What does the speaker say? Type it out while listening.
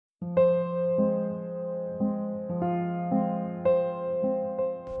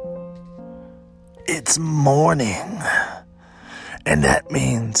It's morning, and that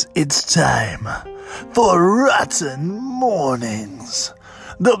means it's time for Rotten Mornings.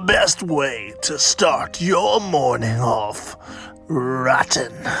 The best way to start your morning off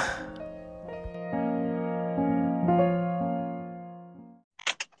rotten.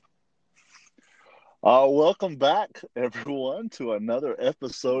 Welcome back, everyone, to another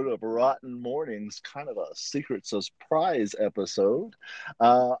episode of Rotten Mornings, kind of a secret surprise episode.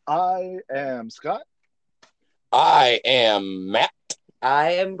 I am Scott. I am Matt.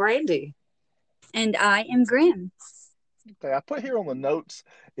 I am Brandy. And I am Graham. Okay, I put here on the notes,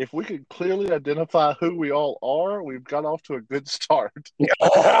 if we could clearly identify who we all are, we've got off to a good start.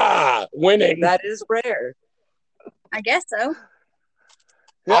 Winning. That is rare. I guess so.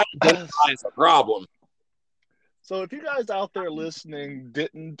 Yeah. That's a problem. So if you guys out there listening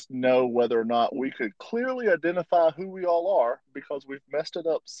didn't know whether or not we could clearly identify who we all are, because we've messed it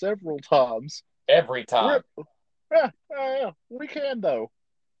up several times. Every time. We can, though.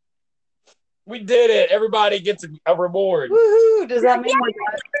 We did it. Everybody gets a reward. Woohoo! Does that mean we're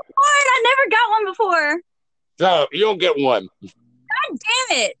I never got one before. No, you don't get one. God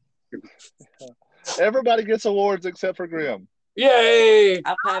damn it. Everybody gets awards except for Grim. Yay!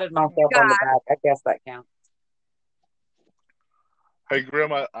 I patted myself on the back. I guess that counts. Hey,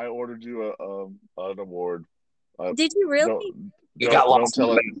 Grim, I ordered you an award. Did you really?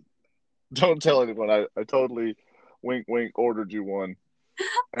 Don't tell anyone. I totally wink wink ordered you one.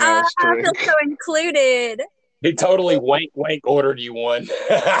 I feel so included. He totally wank ordered you one.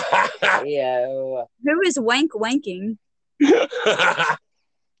 Yo. Who is wanking?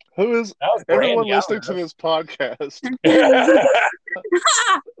 Who is everyone listening to this podcast?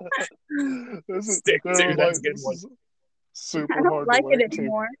 That's a good one. Super I don't hard like to it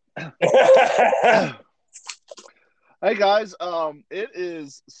anymore. Hey guys, it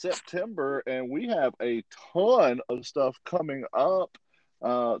is September and we have a ton of stuff coming up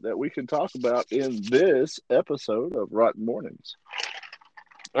that we can talk about in this episode of Rotten Mornings.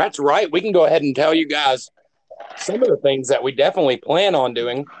 That's right. We can go ahead and tell you guys some of the things that we definitely plan on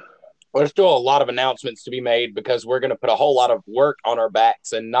doing. There's still a lot of announcements to be made because we're going to put a whole lot of work on our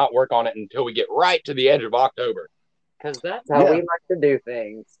backs and not work on it until we get right to the edge of October. Because that's how we like to do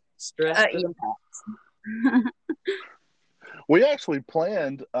things. Stress. We actually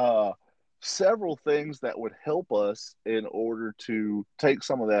planned several things that would help us in order to take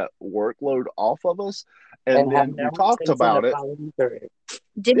some of that workload off of us. And then we talked about it.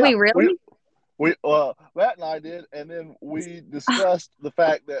 Did we really? We Matt and I did, and then we discussed the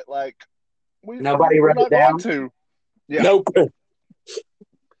fact that nobody wrote it down. To. Yeah. Nope.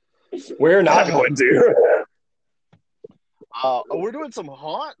 We're not going to. We're doing some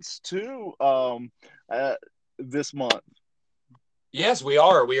haunts too this month. Yes, we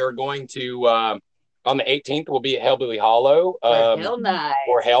are. We are going to on the 18th. We'll be at Hellbilly Hollow. Hell Night.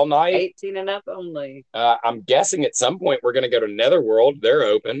 For Hell Night. 18 and up only. I'm guessing at some point we're going to go to Netherworld. They're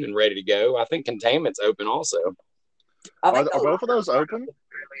open and ready to go. I think Containment's open also. Are both of those open?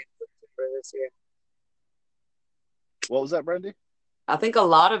 What was that, Brandy? I think a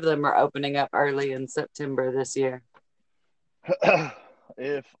lot of them are opening up early in September this year.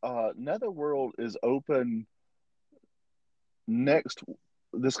 If Netherworld is open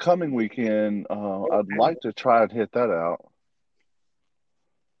this coming weekend, I'd like to try and hit that out.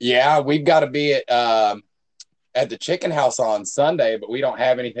 Yeah, we've got to be at the Chicken House on Sunday, but we don't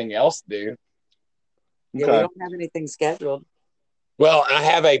have anything else to do. Yeah, we don't have anything scheduled. Well, I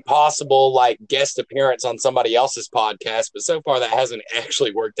have a possible guest appearance on somebody else's podcast, but so far that hasn't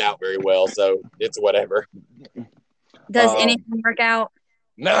actually worked out very well, so it's whatever. Does anything work out?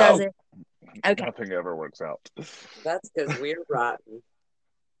 No. Does it? Okay. Nothing ever works out. That's because we're rotten.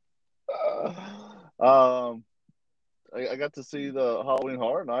 I got to see the Halloween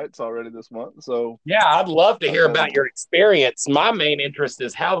Horror Nights already this month, so yeah, I'd love to hear about your experience. My main interest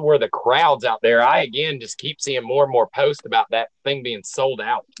is how were the crowds out there. I again just keep seeing more and more posts about that thing being sold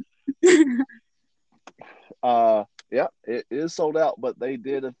out. Yeah, it is sold out, but they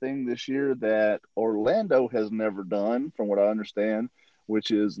did a thing this year that Orlando has never done, from what I understand,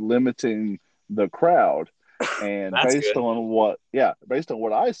 which is limiting the crowd. And based on what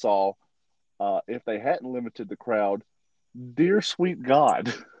I saw, if they hadn't limited the crowd, dear sweet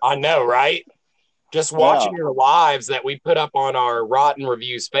God. I know, right? Just watching your lives that we put up on our Rotten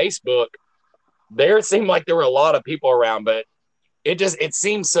Reviews Facebook, there seemed like there were a lot of people around, but it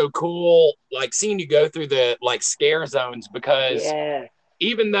seems so cool, seeing you go through the scare zones, because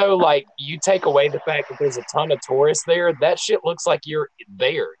even though you take away the fact that there's a ton of tourists there, that shit looks like you're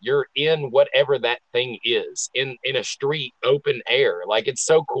there. You're in whatever that thing is in a street, open air. It's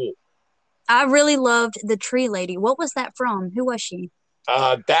so cool. I really loved the tree lady. What was that from? Who was she?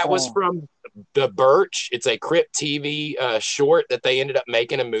 That was Oh. from The Birch. It's a Crypt TV short that they ended up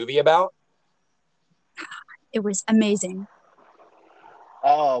making a movie about. It was amazing.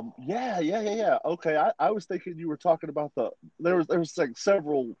 Yeah. Okay, I was thinking you were talking about there was like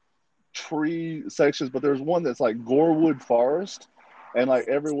several tree sections, but there's one that's like Gorewood Forest, and like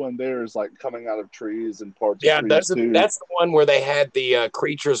everyone there is like coming out of trees and parts of Yeah, trees too. that's the one where they had the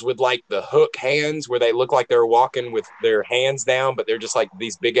creatures with like the hook hands, where they look like they're walking with their hands down, but they're just like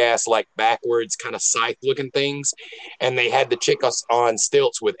these big ass like backwards kind of scythe looking things. And they had the chick on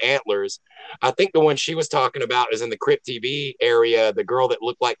stilts with antlers. I think the one she was talking about is in the Crypt TV area. The girl that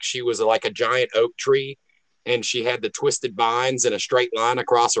looked like she was like a giant oak tree, and she had the twisted vines in a straight line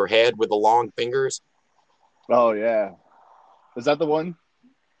across her head with the long fingers. Oh yeah, is that the one?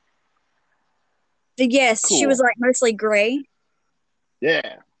 Yes, she Cool. was like mostly gray.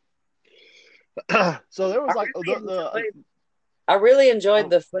 Yeah. So there was like I really enjoyed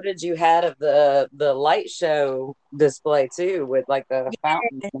the footage you had of the light show display too, with like the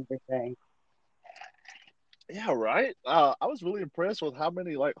fountains and everything. yeah, right. I was really impressed with how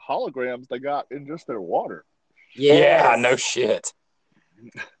many like holograms they got in just their water. Yeah, no shit.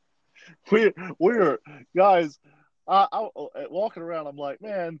 We're guys. I walking around, I'm like,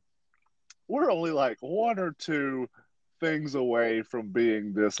 man, we're only like one or two things away from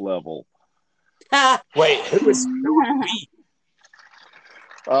being this level. Wait, who is we?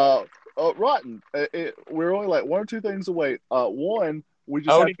 Rotten. We're only like one or two things away. One, we just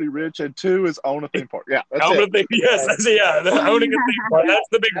Owning- have to be rich, and two is own a theme park. Yeah, that's Owning it. yes, that's, owning a theme park. That's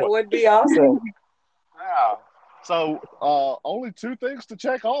the big That one. would be awesome. Yeah. So only two things to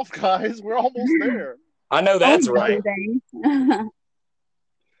check off, guys. We're almost there. I know that's Only right. thing.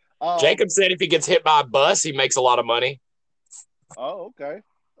 Jacob said if he gets hit by a bus, he makes a lot of money. Oh, okay.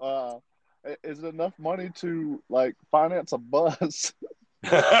 Is it enough money to like finance a bus?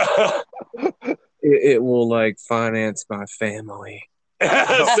 It will like finance my family.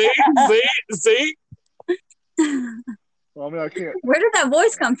 see? Well, I mean, I can't Where did that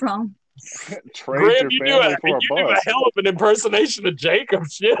voice come from? trade Graham, your you family for a do a bus. hell of an imperimpersonation of Jacob.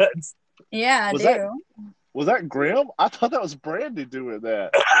 Shit. Yeah, I Was do. Was that Grim? I thought that was Brandy doing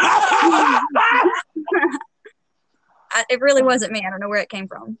that. It really wasn't me. I don't know where it came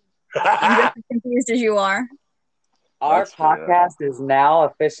from. I'm just as confused as you are. Our That's fair. podcast is now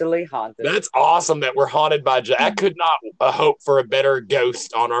officially haunted. That's awesome that we're haunted by Jacob. I could not hope for a better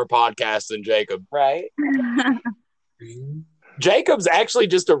ghost on our podcast than Jacob. Right? Jacob's actually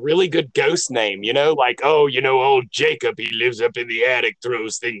just a really good ghost name, like, old Jacob, he lives up in the attic,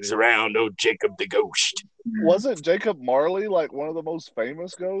 throws things around. Oh, Jacob the ghost. Wasn't Jacob Marley like one of the most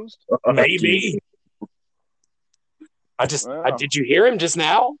famous ghosts? Maybe. Wow. Did you hear him just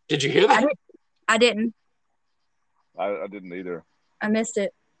now? Did you hear that? I didn't. I didn't either. I missed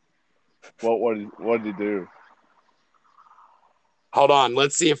it. What did he do? Hold on.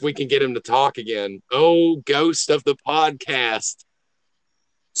 Let's see if we can get him to talk again. Oh, ghost of the podcast.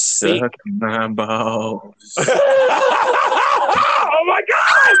 See? Suck my balls. Oh my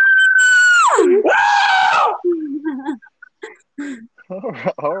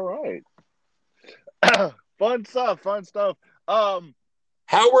God! All right. Fun stuff.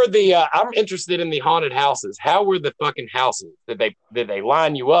 How were I'm interested in the haunted houses. How were the fucking houses? Did they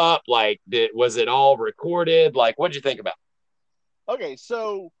line you up? Like, was it all recorded? Like, what'd you think about it? Okay,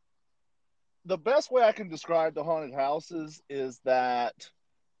 so the best way I can describe the haunted houses is that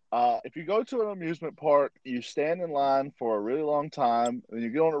if you go to an amusement park, you stand in line for a really long time, and you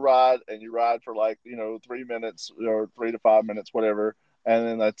get on a ride, and you ride for 3 minutes or 3 to 5 minutes, whatever, and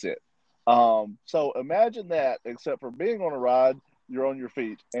then that's it. So imagine that, except for being on a ride, you're on your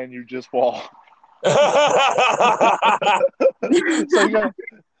feet and you just walk. So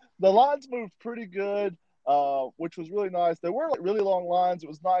the lines moved pretty good, which was really nice. There were really long lines. It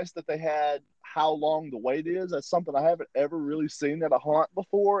was nice that they had how long the wait is. That's something I haven't ever really seen at a haunt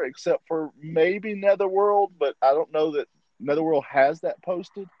before, except for maybe Netherworld, but I don't know that Netherworld has that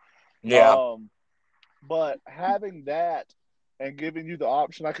posted. Yeah. But having that and giving you the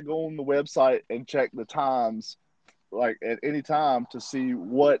option, I could go on the website and check the times, like at any time, to see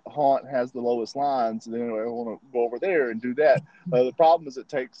what haunt has the lowest lines. And then I want to go over there and do that. The problem is it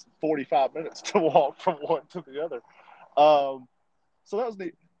takes 45 minutes to walk from one to the other. So that was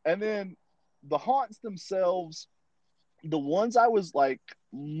neat. And then the haunts themselves, the ones I was like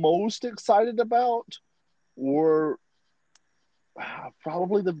most excited about were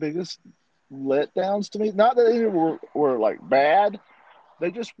probably the biggest letdowns to me. Not that any were like bad, they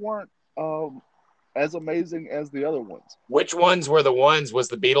just weren't as amazing as the other ones. Which ones were the ones? Was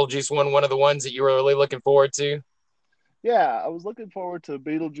the Beetlejuice one of the ones that you were really looking forward to? Yeah, I was looking forward to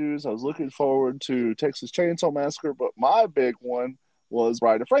Beetlejuice. I was looking forward to Texas Chainsaw Massacre, but my big one was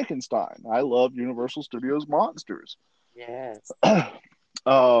Bride of Frankenstein. I love Universal Studios monsters. Yes.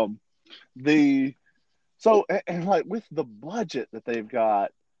 um, the so and like with the budget that they've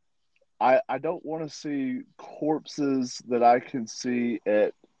got, I don't want to see corpses that I can see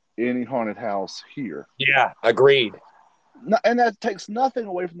at any haunted house here. Yeah, agreed. No, and that takes nothing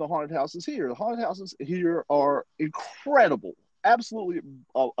away from the haunted houses here. The haunted houses here are incredible, absolutely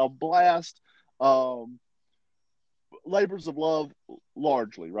a blast. Labors of love,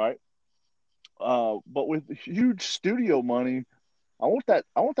 largely, right? But with huge studio money, I want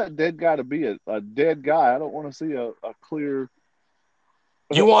that dead guy to be a dead guy. I don't want to see a clear.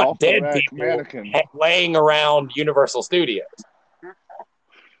 You want off the dead rack people mannequin. laying around Universal Studios.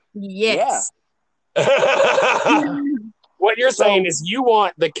 Yes. What you're saying is you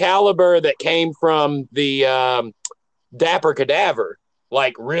want the caliber that came from the Dapper Cadaver,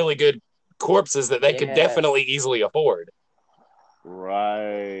 like really good corpses that they could definitely easily afford.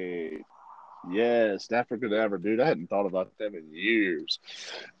 Right. Yes, Dapper Cadaver, dude. I hadn't thought about them in years.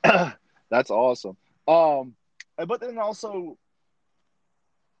 That's awesome. But then also,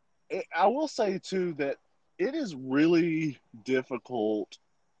 I will say too that it is really difficult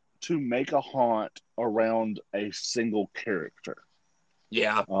to make a haunt around a single character.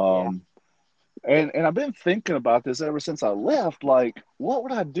 Yeah. And I've been thinking about this ever since I left. Like, what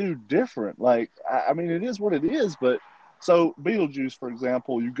would I do different? Like, I mean, it is what it is. But so Beetlejuice, for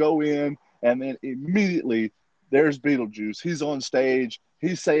example, you go in and then immediately there's Beetlejuice. He's on stage.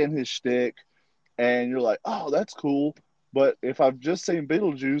 He's saying his shtick, and you're like, oh, that's cool. But if I've just seen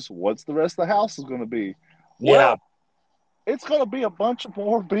Beetlejuice, what's the rest of the house is going to be? Yeah. Well, it's going to be a bunch of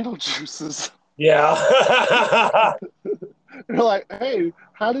more Beetlejuices. Yeah. You're like, hey,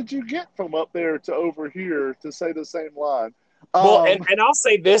 how did you get from up there to over here to say the same line? Well, and I'll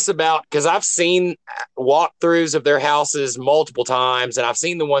say this about, because I've seen walkthroughs of their houses multiple times, and I've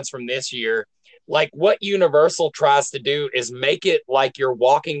seen the ones from this year. Like, what Universal tries to do is make it like you're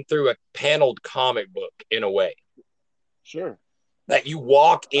walking through a paneled comic book in a way. Sure. That you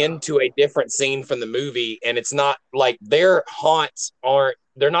walk into a different scene from the movie, and it's not like their haunts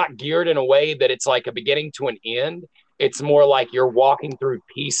they're not geared in a way that it's like a beginning to an end. It's more like you're walking through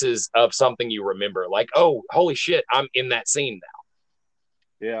pieces of something you remember. Like, oh, holy shit, I'm in that scene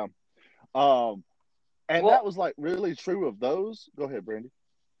now. Yeah. And that was like really true of those. Go ahead, Brandy.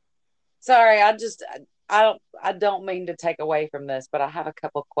 Sorry, I don't mean to take away from this, but I have a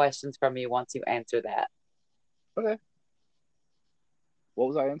couple questions from you once you answer that. Okay. What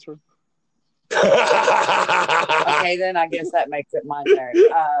was I answering? Okay, then I guess that makes it my turn.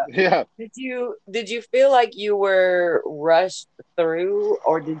 Yeah. Did you feel like you were rushed through,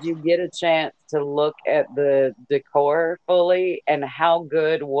 or did you get a chance to look at the decor fully? And how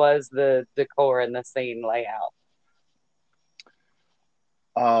good was the decor and the scene layout?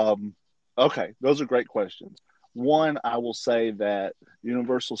 Okay, those are great questions. One, I will say that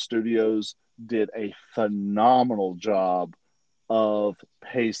Universal Studios did a phenomenal job of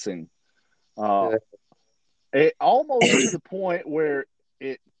pacing. It almost to the point where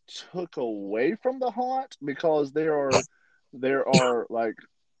it took away from the haunt, because there are like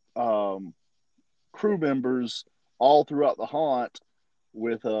crew members all throughout the haunt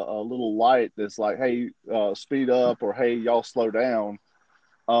with a little light that's like, hey, speed up, or hey, y'all slow down.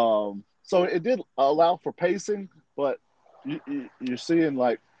 So it did allow for pacing, but you're seeing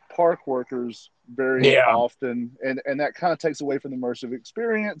like park workers very often, and that kind of takes away from the immersive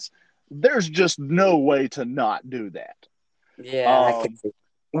experience. There's just no way to not do that. Yeah, I could see.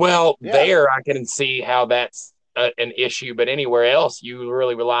 Well, there I can see how that's an issue, but anywhere else, you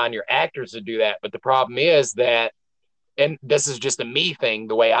really rely on your actors to do that. But the problem is that, and this is just a me thing,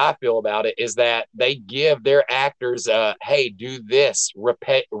 the way I feel about it, is that they give their actors, hey, do this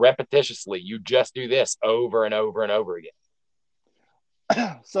repetitiously. You just do this over and over and over again.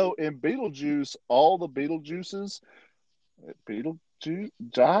 So in Beetlejuice, all the Beetlejuices, Beetlegeisters,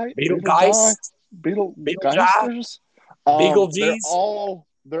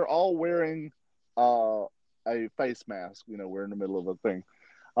 they're all wearing a face mask. You know, we're in the middle of a thing.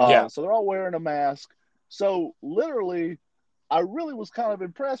 So they're all wearing a mask. So literally, I really was kind of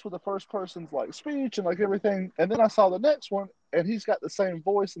impressed with the first person's like speech and like everything. And then I saw the next one, and he's got the same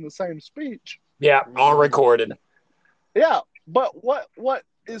voice and the same speech. Yeah, all recorded. Yeah, but what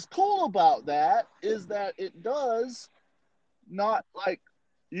is cool about that is that it does not like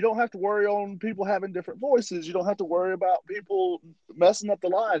you don't have to worry on people having different voices. You don't have to worry about people messing up the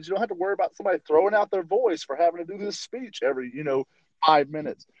lines. You don't have to worry about somebody throwing out their voice for having to do this speech every 5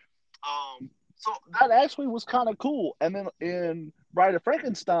 minutes. So that actually was kind of cool. And then in Bride of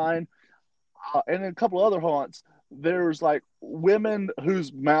Frankenstein, and in a couple other haunts, there's like women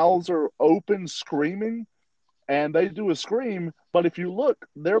whose mouths are open screaming, and they do a scream, but if you look,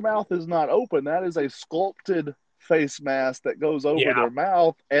 their mouth is not open. That is a sculpted face mask that goes over their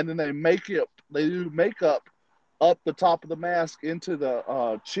mouth, and then they do makeup up the top of the mask into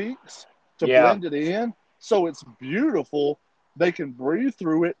the cheeks to blend it in. So it's beautiful. They can breathe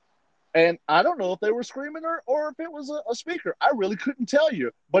through it. And I don't know if they were screaming or if it was a speaker. I really couldn't tell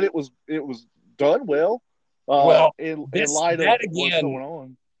you, but it was done well. In light of what's going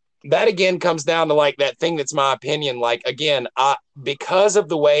on. That again comes down to like that thing that's my opinion. Like, again, because of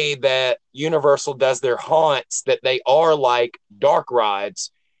the way that Universal does their haunts, that they are like dark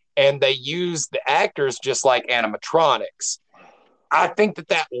rides and they use the actors just like animatronics. I think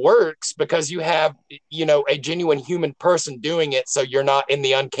that works because you have, a genuine human person doing it. So you're not in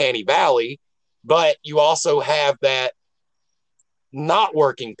the uncanny valley, but you also have that not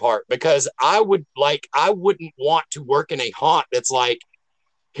working part, because I wouldn't want to work in a haunt that's like,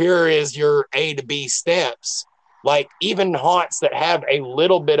 here is your A to B steps. Like, even haunts that have a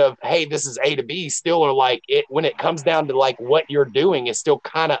little bit of, hey, this is A to B, still are like, it when it comes down to like what you're doing is still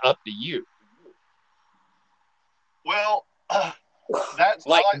kind of up to you. Well, that's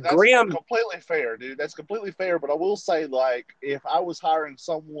Graham, completely fair, dude. That's completely fair. But I will say, like, if I was hiring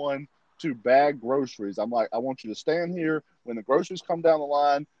someone to bag groceries, I'm like, I want you to stand here when the groceries come down the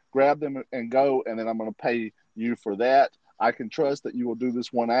line, grab them and go, and then I'm going to pay you for that. I can trust that you will do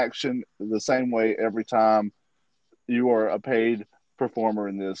this one action the same way every time you are a paid performer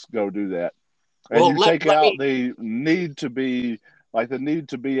in this. Go do that. And you take out the need to be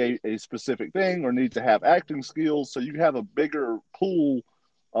a specific thing or need to have acting skills, so you have a bigger pool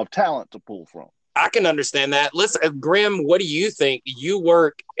of talent to pull from. I can understand that. Listen, Grim, what do you think? You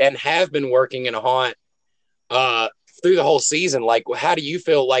work and have been working in a haunt through the whole season. Like, how do you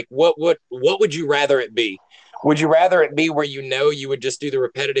feel? Like, what would you rather it be? Would you rather it be where you would just do the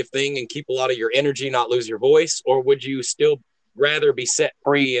repetitive thing and keep a lot of your energy, not lose your voice? Or would you still rather be set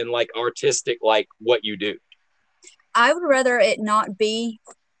free and like artistic, like what you do? I would rather it not be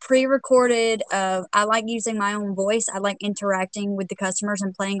pre-recorded. I like using my own voice. I like interacting with the customers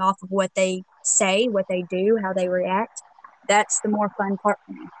and playing off of what they say, what they do, how they react. That's the more fun part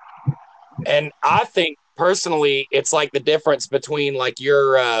for me. And I think personally, it's like the difference between like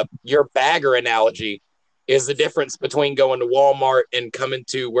your bagger analogy is the difference between going to Walmart and coming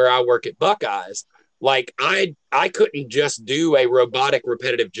to where I work at Buckeyes. Like, I couldn't just do a robotic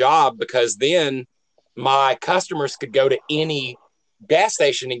repetitive job, because then my customers could go to any gas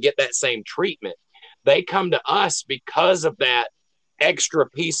station and get that same treatment. They come to us because of that extra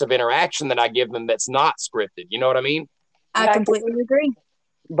piece of interaction that I give them that's not scripted. You know what I mean? I completely agree.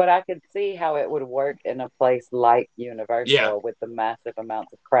 But I could see how it would work in a place like Universal with the massive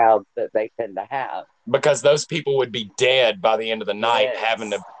amounts of crowds that they tend to have. Because those people would be dead by the end of the night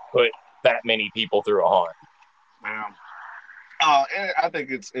having to put that many people through a haunt. And I think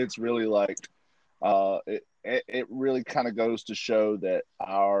it's really like it really kind of goes to show that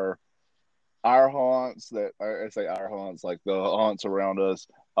our haunts, like the haunts around us,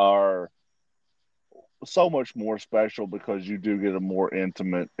 are so much more special because you do get a more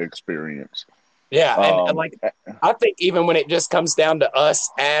intimate experience. Yeah, and like, I think even when it just comes down to us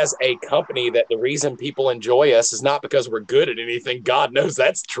as a company, that the reason people enjoy us is not because we're good at anything. God knows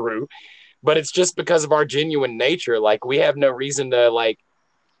that's true. But it's just because of our genuine nature. Like, we have no reason to like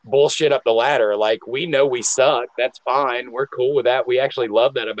bullshit up the ladder. Like, we know we suck. That's fine. We're cool with that. We actually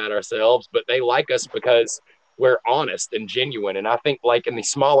love that about ourselves, but they like us because we're honest and genuine. And I think like in the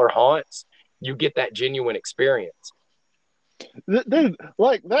smaller haunts, you get that genuine experience. Dude,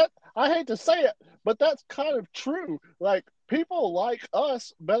 like that, I hate to say it, but that's kind of true. Like, people like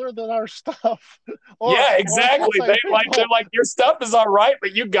us better than our stuff. Yeah, exactly. They're like, your stuff is all right,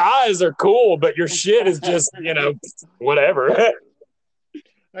 but you guys are cool, but your shit is just, whatever.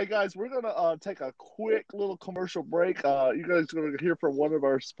 Hey guys, we're gonna take a quick little commercial break. You guys are gonna hear from one of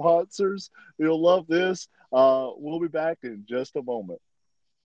our sponsors. You'll love this. We'll be back in just a moment.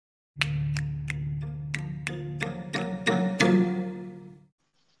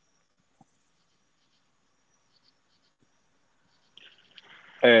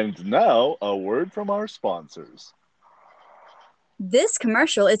 And now, a word from our sponsors. This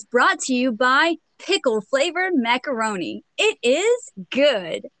commercial is brought to you by pickle-flavored macaroni. It is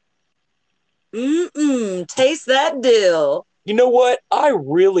good. Taste that dill. You know what? I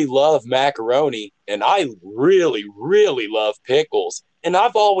really love macaroni and I really, really love pickles. And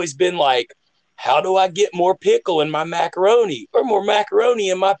I've always been like, how do I get more pickle in my macaroni or more macaroni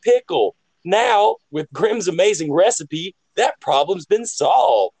in my pickle? Now, with Grimm's amazing recipe, that problem's been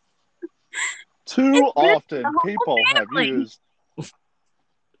solved. Too It's really often the whole people have family. used.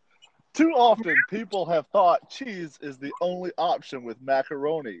 Too often people have thought cheese is the only option with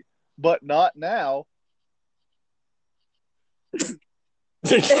macaroni, but not now.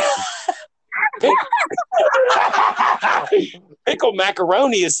 Pickle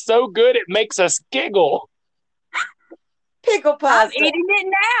macaroni is so good it makes us giggle. Pickle I'm pasta. eating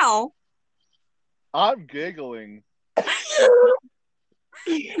it now. I'm giggling. So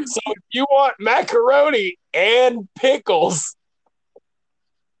if you want macaroni and pickles,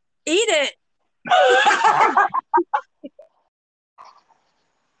 Eat it.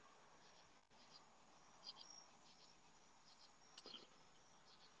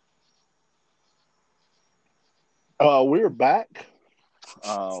 We're back.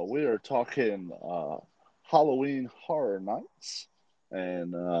 We are talking Halloween Horror Nights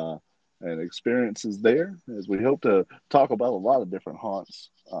and experiences there, as we hope to talk about a lot of different haunts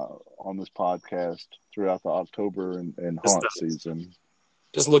on this podcast throughout the October and haunt season.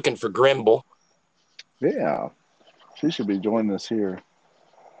 just looking for Grimble. Yeah, she should be joining us here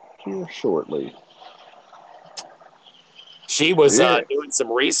shortly. She was Yeah. doing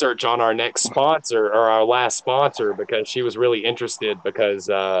some research on our next sponsor or our last sponsor because she was really interested because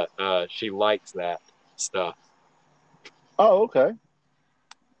she likes that stuff. Oh, okay.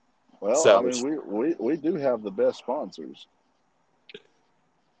 Well, So- I mean, we do have the best sponsors.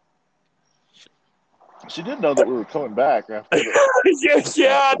 She did know that we were coming back after the,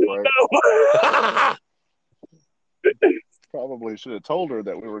 yeah, I no. probably should have told her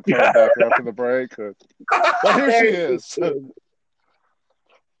that we were coming back after the break. But here she is.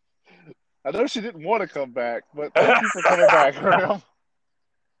 I know she didn't want to come back, but thank you for coming back, Graham.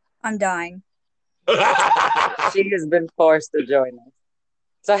 I'm dying. She has been forced to join us.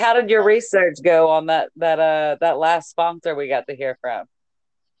 So, how did your research go on that last sponsor we got to hear from?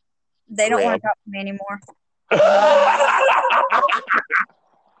 They don't want Graham. to talk to me anymore.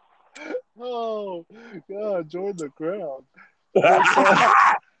 Oh, God, join the crowd.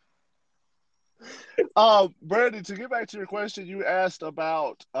 Brandon, to get back to your question, you asked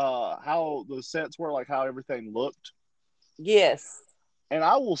about how the sets were, like how everything looked. Yes. And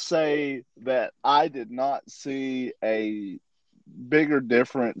I will say that I did not see a bigger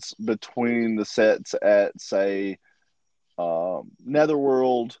difference between the sets at, say,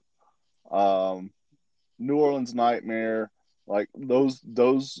 Netherworld, New Orleans Nightmare, like those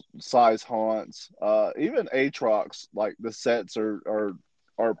size haunts, even Aatrox, like the sets are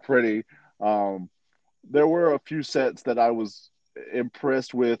pretty. There were a few sets that I was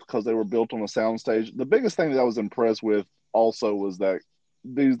impressed with because they were built on a soundstage. The biggest thing that I was impressed with also was that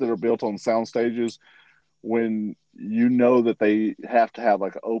these that are built on sound stages, when you know that they have to have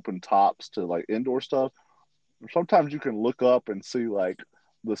like open tops to like indoor stuff, sometimes you can look up and see like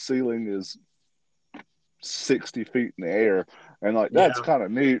the ceiling is 60 feet in the air, and like that's kind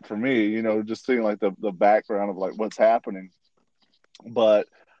of neat for me, you know, just seeing like the background of like what's happening. But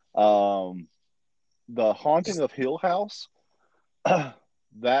the Haunting of Hill House,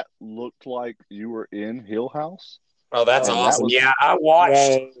 that looked like you were in Hill House. Oh, that's And that awesome. was- Yeah, I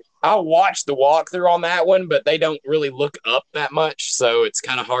watched the walkthrough on that one, but they don't really look up that much, so it's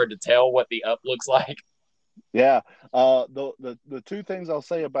kind of hard to tell what the up looks like. Yeah. The two things I'll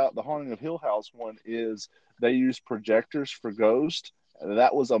say about the Haunting of Hill House one is they use projectors for Ghost.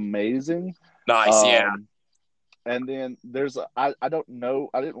 That was amazing. Nice, yeah. And then I don't know,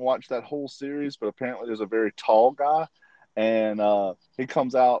 I didn't watch that whole series, but apparently there's a very tall guy, and he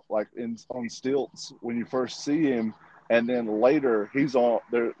comes out like on stilts when you first see him, and then later he's on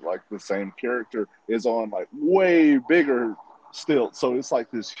there, like the same character is on like way bigger stilts, so it's like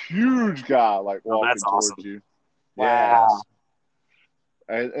this huge guy like walking that's towards awesome. you. Wow.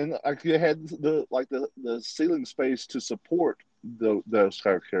 Yes. And like you had the ceiling space to support those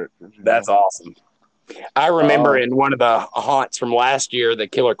kind of characters. That's awesome. I remember in one of the haunts from last year, the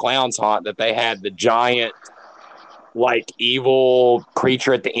Killer Clowns haunt, that they had the giant, like, evil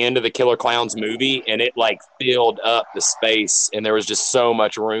creature at the end of the Killer Clowns movie, and it, like, filled up the space, and there was just so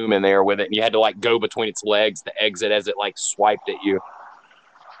much room in there with it, and you had to, like, go between its legs to exit as it, like, swiped at you.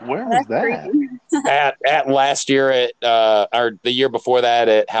 Where was that? At last year or the year before that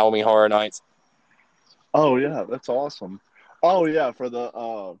at Halloween Horror Nights. Oh yeah, that's awesome. Oh yeah, for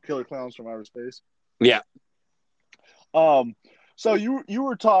the Killer Clowns from Outer Space. Yeah. So you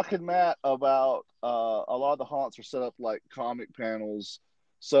were talking, Matt, about a lot of the haunts are set up like comic panels.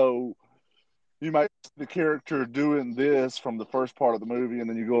 So you might see the character doing this from the first part of the movie, and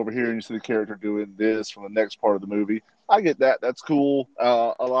then you go over here and you see the character doing this from the next part of the movie. I get that. That's cool.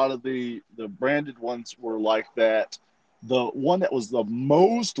 A lot of the branded ones were like that. The one that was the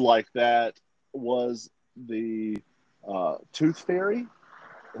most like that was the Tooth Fairy,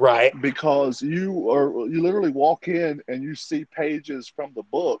 Right. because you literally walk in and you see pages from the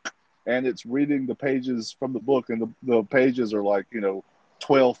book, and it's reading the pages from the book, and the pages are like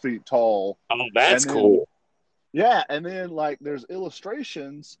 12 feet tall. Oh, that's And then cool. yeah, and then like there's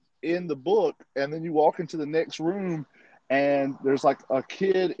illustrations in the book, and then you walk into the next room, and there's like a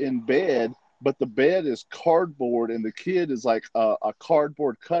kid in bed, but the bed is cardboard, and the kid is like a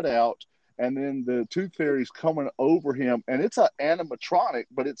cardboard cutout, and then the Tooth Fairy's coming over him, and it's an animatronic,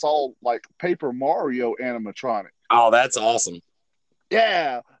 but it's all like Paper Mario animatronic. Oh, that's awesome.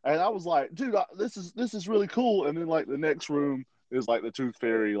 Yeah, and I was like, dude, this is really cool. And then like the next room is like the Tooth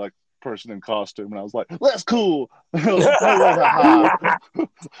Fairy like person in costume, and I was like, that's cool. No way, haha.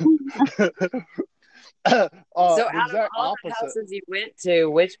 So The out of exact all the opposite. houses you went to,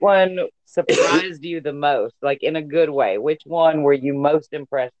 which one surprised you the most? Like in a good way. Which one were you most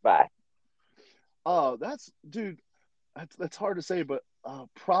impressed by? That's hard to say, but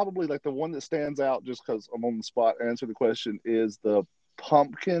probably like the one that stands out, just because I'm on the spot to answer the question, is the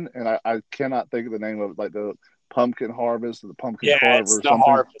pumpkin, and I cannot think of the name of it, like the pumpkin harvest or the pumpkin Yeah, carver it's or the something.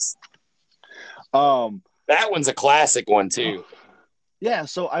 harvest. Um, That one's a classic one too. yeah,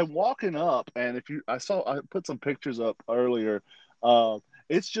 so I'm walking up, and I put some pictures up earlier.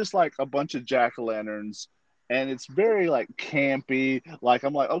 It's just like a bunch of jack-o'-lanterns, and it's very like campy. Like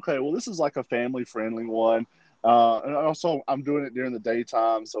I'm like, okay, well, this is like a family-friendly one. And also I'm doing it during the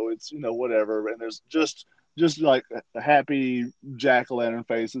daytime, so it's whatever. And there's just like happy jack-o'-lantern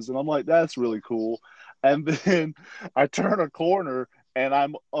faces, and I'm like, that's really cool. And then I turn a corner, and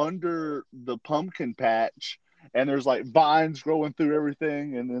I'm under the pumpkin patch, and there's like vines growing through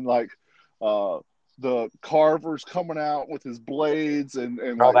everything, and then like uh the carver's coming out with his blades and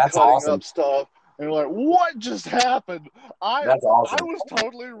Oh, like that's cutting awesome. up stuff, and you're like, what just happened? i That's I awesome. was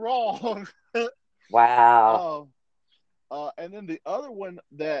totally wrong. Wow. uh, and then the other one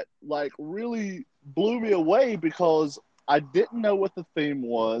that like really blew me away, because I didn't know what the theme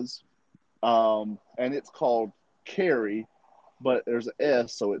was, and it's called Carrie, but there's an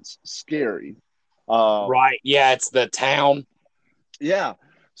S, so it's scary. um, Right. Yeah, it's the town. yeah,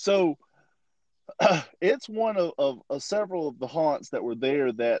 so it's one of several of the haunts that were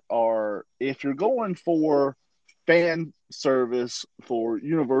there that are, if you're going for fan service for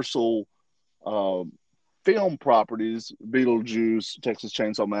Universal um, film properties, Beetlejuice, Texas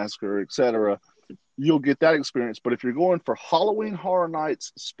Chainsaw Massacre, etc., you'll get that experience. But if you're going for Halloween Horror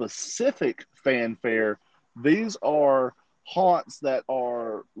Nights specific fanfare, these are haunts that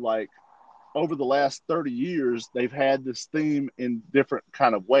are like, over the last 30 years, they've had this theme in different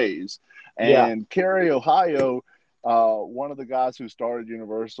kind of ways. Yeah. And Cary, Ohio, one of the guys who started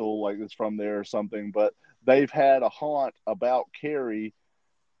Universal, like, is from there or something, but they've had a haunt about Cary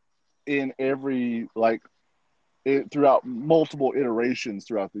in every, like, throughout multiple iterations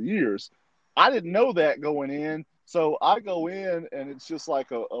throughout the years. I didn't know that going in. So I go in, and it's just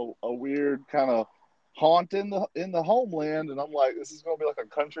like a weird kind of haunt in the homeland, and I'm like, this is gonna be like a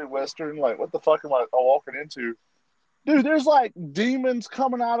country western. Like, what the fuck am I walking into? Dude, there's like demons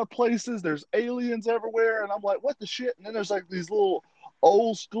coming out of places. There's aliens everywhere, and I'm like, what the shit? And then there's like these little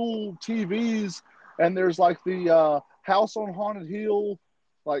old school TVs, and there's like the House on Haunted Hill,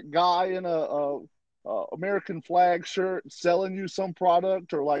 like guy in a American flag shirt selling you some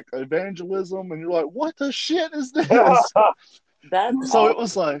product, or like evangelism, and you're like, what the shit is this? That's So it awesome.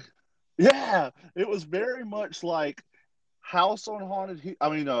 was like, yeah, it was very much like House on Haunted.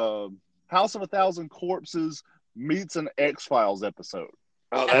 House of a Thousand Corpses meets an X Files episode.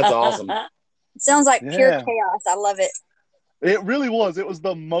 Oh, that's awesome. It sounds like pure Yeah, chaos. I love it. it really was. It was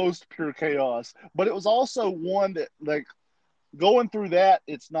the most pure chaos, but it was also one that, like, going through that,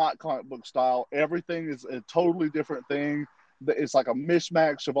 it's not comic book style. Everything is a totally different thing. It's like a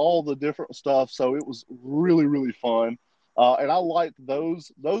mismatch of all the different stuff. So it was really, really fun. And I liked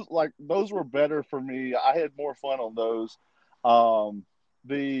those. Those were better for me. I had more fun on those.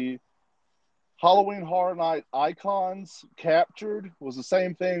 The Halloween Horror Night Icons Captured was the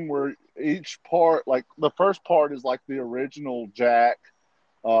same thing, where each part, like the first part is like the original Jack,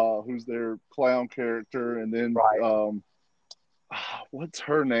 who's their clown character, and then Right. what's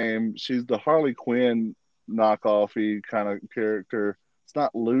her name? She's the Harley Quinn knockoffy kind of character. It's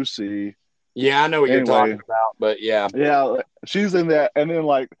not Lucy. Yeah, I know what you're Anyway. talking about, but yeah. Yeah, she's in that, and then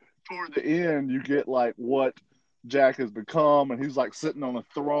like toward the end, you get like what Jack has become, and he's like sitting on a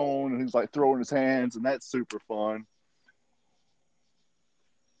throne, and he's like throwing his hands, and that's super fun.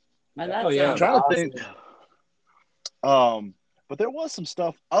 Man, that Oh, yeah. I'm sounds trying awesome. to think. But there was some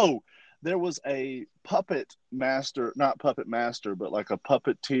stuff. Oh, there was a puppet master, not puppet master, but like a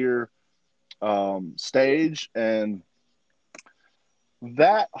puppeteer stage, and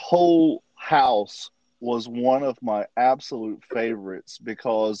that whole house was one of my absolute favorites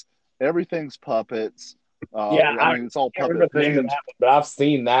because everything's puppets. Yeah, I mean, it's all can't remember puppet the name of themed. that one, but I've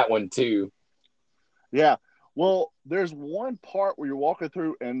seen that one too. Yeah. Well, there's one part where you're walking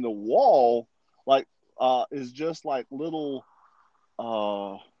through, and the wall, like, is just like little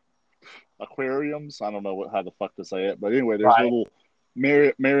aquariums. I don't know how the fuck to say it, but anyway, there's Right. little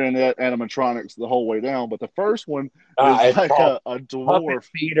marionette animatronics the whole way down. But the first one is It's like called a Puppet dwarf.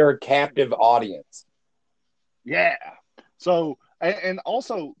 Theater Captive Audience. Yeah. So, and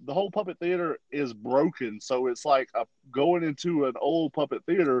also the whole puppet theater is broken. So it's like going into an old puppet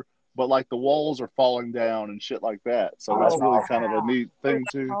theater, but like the walls are falling down and shit like that. So that's really awesome. kind of a neat thing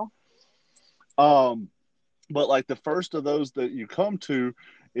too. But like the first of those that you come to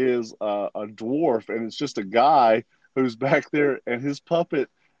is a dwarf, and it's just a guy who's back there, and his puppet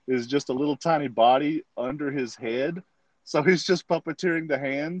is just a little tiny body under his head. So he's just puppeteering the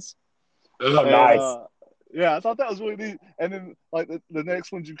hands. Oh, And, nice. yeah, I thought that was really neat. And then like the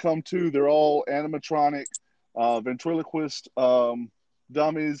next ones you come to, they're all animatronic ventriloquist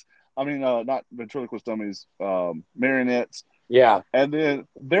dummies. I mean, not ventriloquist dummies, marionettes. Yeah. And then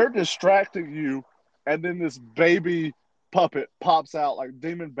they're distracting you, and then this baby puppet pops out, like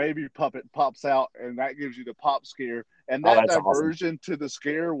demon baby puppet pops out, and that gives you the pop scare. And Oh, that that's awesome. diversion to the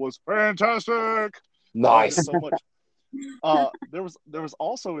scare was fantastic. Nice. I loved it so much. There was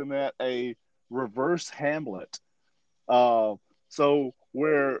also in that a reverse Hamlet. So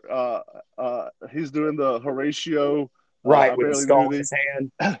where he's doing the Horatio, Right, I with the barely skull knew in his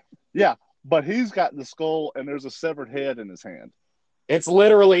hand. yeah, but he's got the skull, and there's a severed head in his hand. It's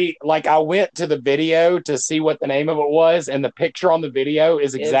literally like I went to the video to see what the name of it was, and the picture on the video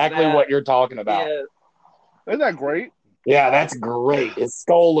is exactly that- what you're talking about. Yeah. Isn't that great? Yeah, that's great. His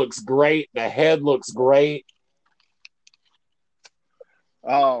skull looks great. The head looks great.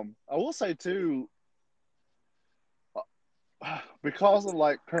 I will say too, because of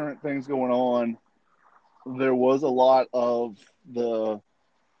like current things going on, there was a lot of the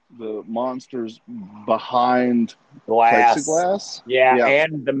monsters behind Glass. plexiglass. Yeah,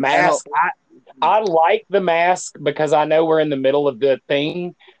 and the mask. I like the mask because I know we're in the middle of the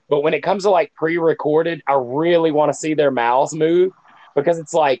thing, but when it comes to like pre-recorded, I really want to see their mouths move because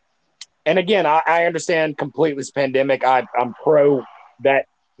it's like, and again, I understand completely this pandemic. I'm pro that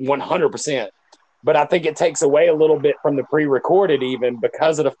 100%, but I think it takes away a little bit from the pre-recorded even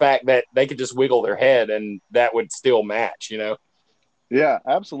because of the fact that they could just wiggle their head and that would still match, you know? Yeah,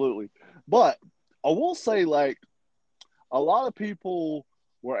 absolutely. But I will say, like, a lot of people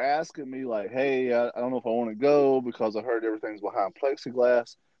were asking me, like, hey, I don't know if I want to go because I heard everything's behind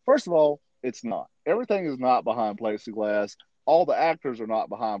plexiglass. First of all, it's not. Everything is not behind plexiglass. All the actors are not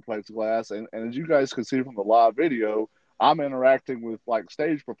behind plexiglass. And as you guys can see from the live video, I'm interacting with, like,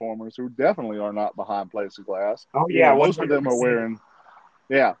 stage performers who definitely are not behind plexiglass. Oh, yeah. Most of them are wearing,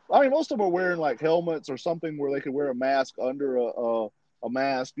 most of them are wearing, like, helmets or something where they could wear a mask under a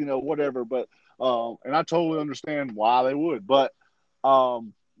mask, whatever. But and I totally understand why they would. But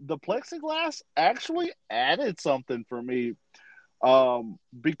the plexiglass actually added something for me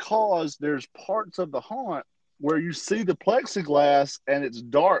because there's parts of the haunt where you see the plexiglass and it's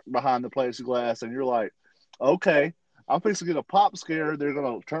dark behind the plexiglass, and you're like, okay, I'm fixing to get a pop scare. They're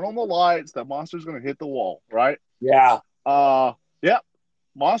gonna turn on the lights. That monster's gonna hit the wall, right? Yeah. Yep.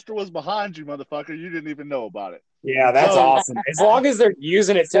 Monster was behind you, motherfucker. You didn't even know about it. Yeah, that's awesome. As long as they're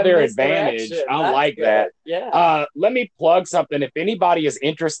using it to Some their misdirection. advantage, I That's like good. that. Yeah. Let me plug something. If anybody is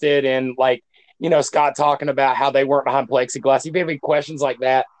interested in, like, Scott talking about how they weren't behind plexiglass, if you have any questions like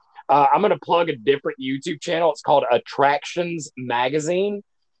that, I'm going to plug a different YouTube channel. It's called Attractions Magazine.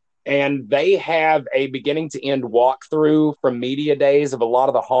 And they have a beginning to end walkthrough from media days of a lot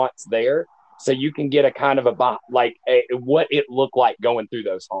of the haunts there. So you can get a kind of what it looked like going through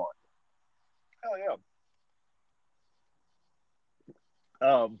those haunts. Hell yeah.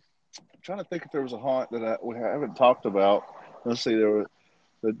 I'm trying to think if there was a haunt that we haven't talked about. Let's see.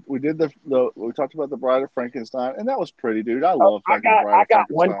 We talked about the Bride of Frankenstein, and that was pretty, dude. I love I fucking Bride of Frankenstein.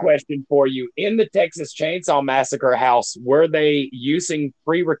 got one question for you. In the Texas Chainsaw Massacre house, were they using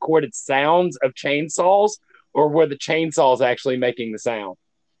pre-recorded sounds of chainsaws, or were the chainsaws actually making the sound?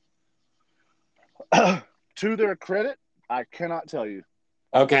 To their credit, I cannot tell you.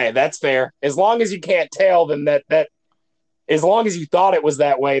 Okay, that's fair. As long as you can't tell, then that as long as you thought it was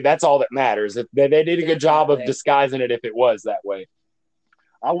that way, that's all that matters. If they did a good job of disguising it if it was that way.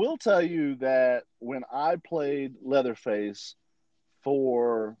 I will tell you that when I played Leatherface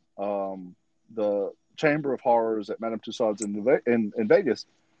for the Chamber of Horrors at Madame Tussauds in Vegas,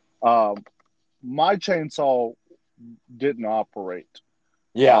 my chainsaw didn't operate.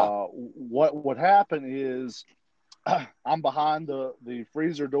 Yeah. What would happen is I'm behind the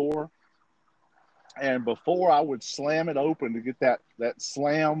freezer door, and before I would slam it open to get that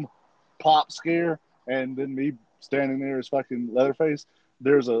slam pop scare, and then me standing there as fucking Leatherface,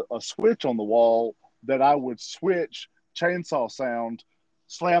 there's a switch on the wall that I would switch chainsaw sound,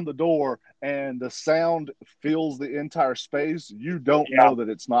 slam the door, and the sound fills the entire space. You don't know that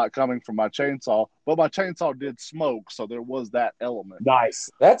it's not coming from my chainsaw, but my chainsaw did smoke, so there was that element.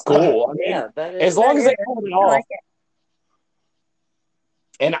 Nice. That's cool. I mean, as long as they hold it off.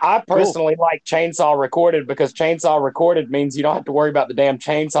 And I personally like chainsaw recorded because chainsaw recorded means you don't have to worry about the damn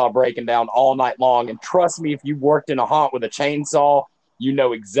chainsaw breaking down all night long. And trust me, if you worked in a haunt with a chainsaw, you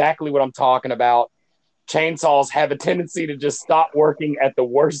know exactly what I'm talking about. Chainsaws have a tendency to just stop working at the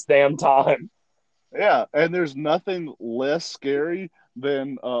worst damn time. Yeah, and there's nothing less scary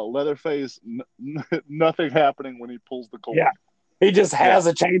than Leatherface, nothing happening when he pulls the cord. Yeah, he just has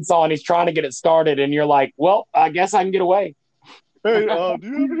a chainsaw and he's trying to get it started, and you're like, well, I guess I can get away. Hey, do you have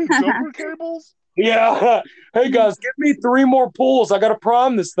any jumper cables? Yeah. Hey, guys, give me 3 more pulls. I got to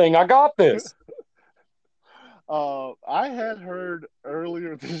prime this thing. I got this. I had heard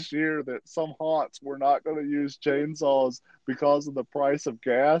earlier this year that some haunts were not going to use chainsaws because of the price of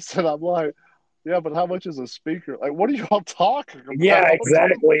gas. And I'm like, yeah, but how much is a speaker? Like, what are you all talking about? Yeah,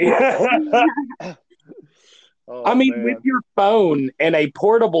 exactly. I mean, man. with your phone and a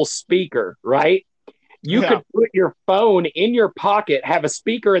portable speaker, right? You could put your phone in your pocket, have a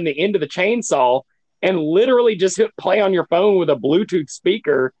speaker in the end of the chainsaw, and literally just hit play on your phone with a Bluetooth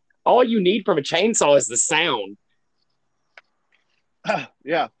speaker. All you need from a chainsaw is the sound.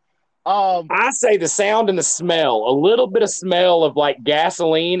 Yeah. I say the sound and the smell. A little bit of smell of like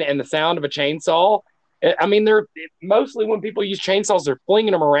gasoline and the sound of a chainsaw. I mean, they're mostly when people use chainsaws, they're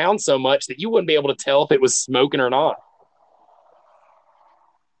flinging them around so much that you wouldn't be able to tell if it was smoking or not.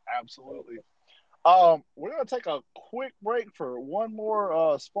 Absolutely. We're going to take a quick break for one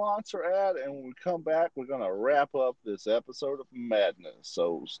more sponsor ad, and when we come back, we're going to wrap up this episode of Madness.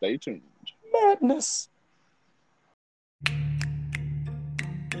 So stay tuned. Madness.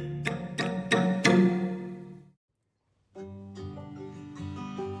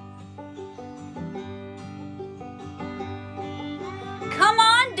 Come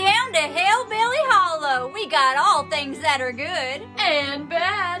on down to Hellbilly Hollow. We got all things that are good and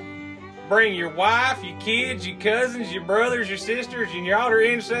bad. Bring your wife, your kids, your cousins, your brothers, your sisters, and your other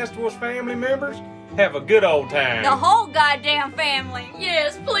incestuous family members. Have a good old time. The whole goddamn family.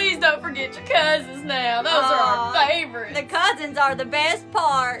 Yes, please don't forget your cousins now. Those are our favorites. The cousins are the best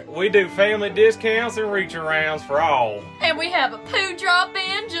part. We do family discounts and reach arounds for all. And we have a poo drop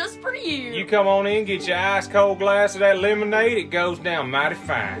in just for you. You come on in, get your ice cold glass of that lemonade. It goes down mighty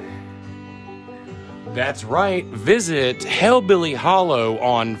fine. That's right. Visit Hellbilly Hollow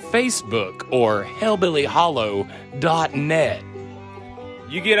on Facebook or hellbillyhollow.net.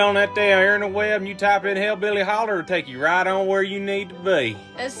 You get on that there interweb and you type in Hellbilly Hollow, it'll take you right on where you need to be.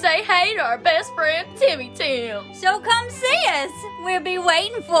 And say hey to our best friend, Timmy Tim. So come see us. We'll be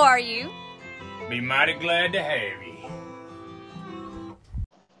waiting for you. Be mighty glad to have you.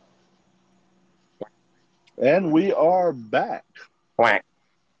 And we are back. Quack.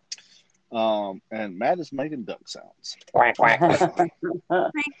 And Matt is making duck sounds. Quack, quack.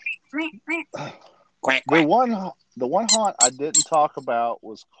 Quack, The one haunt I didn't talk about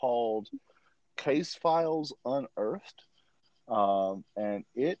was called Case Files Unearthed, and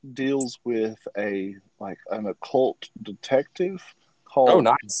it deals with an occult detective called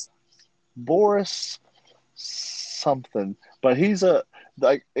nice. Boris something. But he's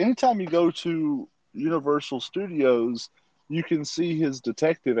anytime you go to Universal Studios, you can see his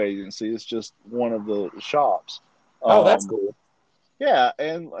detective agency. It's just one of the shops. Oh, that's cool. Yeah,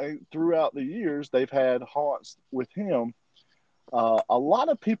 and throughout the years, they've had haunts with him. A lot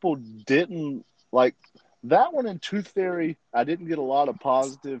of people didn't like that one in Tooth Fairy. I didn't get a lot of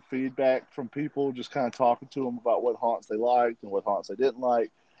positive feedback from people just kind of talking to them about what haunts they liked and what haunts they didn't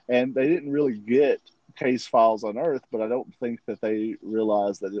like. And they didn't really get Case Files Unearthed, but I don't think that they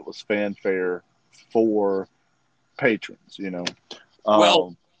realized that it was fanfare for patrons,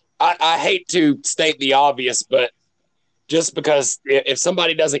 Well, I hate to state the obvious, but just because if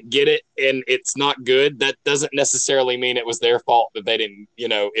somebody doesn't get it and it's not good, that doesn't necessarily mean it was their fault that they didn't,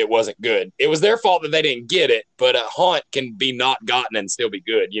 it wasn't good. It was their fault that they didn't get it, but a haunt can be not gotten and still be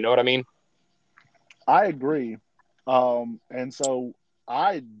good. You know what I mean? I agree. And so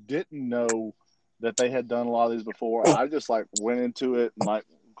I didn't know that they had done a lot of these before. I just went into it and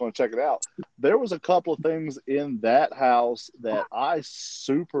going to check it out. There was a couple of things in that house that I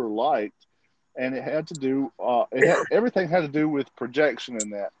super liked. And it had to do. Everything had to do with projection in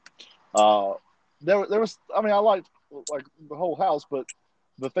that. There was. I mean, I liked the whole house, but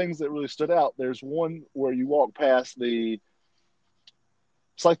the things that really stood out. There's one where you walk past it's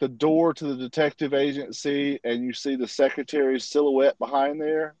like the door to the detective agency, and you see the secretary's silhouette behind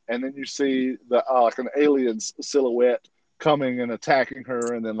there, and then you see the like an alien's silhouette coming and attacking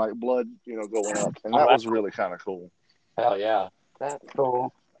her, and then blood, going up, and that was really kind of cool. Hell yeah, that's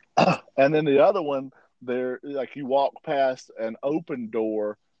cool. And then the other one, there, you walk past an open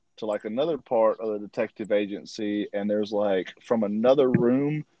door to another part of the detective agency, and there's from another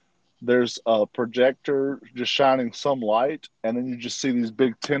room, there's a projector just shining some light, and then you just see these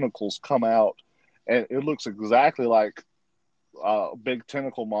big tentacles come out, and it looks exactly like big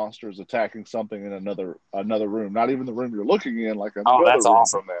tentacle monsters attacking something in another room, not even the room you're looking in, oh, that's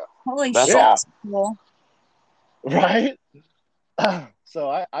awesome. Holy that's shit! Awesome. Cool. Right? So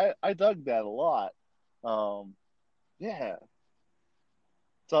I dug that a lot. Yeah.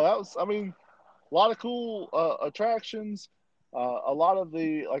 So that was, a lot of cool attractions. A lot of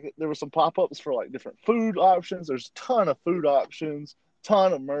there were some pop-ups for different food options. There's a ton of food options,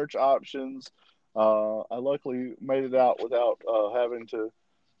 ton of merch options. I luckily made it out without having to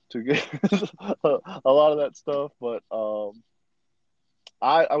get a lot of that stuff. But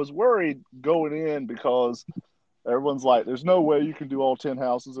I was worried going in because everyone's there's no way you can do all 10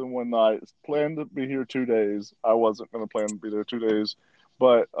 houses in one night. It's planned to be here 2 days. I wasn't going to plan to be there 2 days.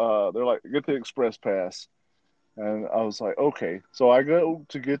 But they're get the express pass. And I was okay. So I go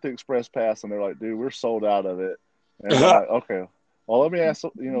to get the express pass, and they're dude, we're sold out of it. And I'm okay. Well, let me ask,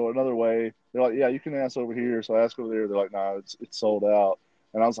 another way. They're yeah, you can ask over here. So I ask over there. They're nah, it's sold out.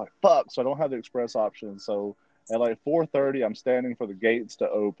 And I was fuck. So I don't have the express option. So at 4:30, I'm standing for the gates to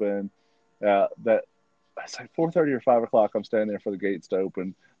open. It's 4:30 or 5 o'clock. I'm standing there for the gates to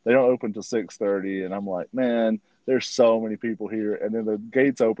open. They don't open till 6:30, and I'm man, there's so many people here. And then the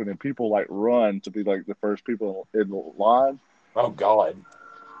gates open, and people run to be the first people in the line. Oh God!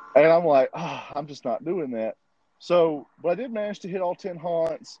 And I'm I'm just not doing that. So, but I did manage to hit all 10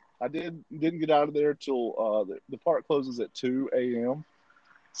 haunts. I didn't get out of there till the park closes at 2 a.m.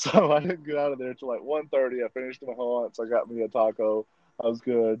 So I didn't get out of there till 1:30. I finished my haunts. I got me a taco. I was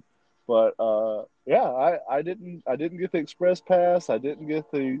good. But yeah, I didn't get the express pass. I didn't get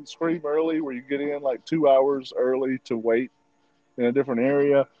the Scream Early, where you get in 2 hours early to wait in a different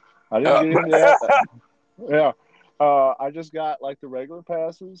area. I didn't get into that. Yeah, I just got the regular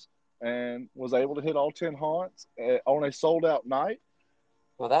passes and was able to hit all 10 haunts on a sold out night.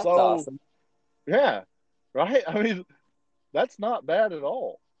 Well, that's awesome. Yeah, right. That's not bad at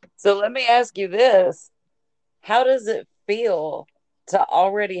all. So let me ask you this: how does it feel to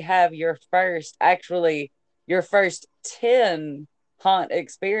already have your first 10 haunt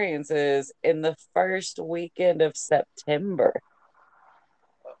experiences in the first weekend of September?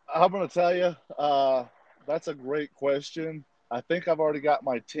 I'm going to tell you, that's a great question. I think I've already got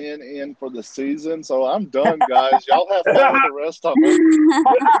my 10 in for the season, so I'm done, guys. Y'all have fun with the rest of it.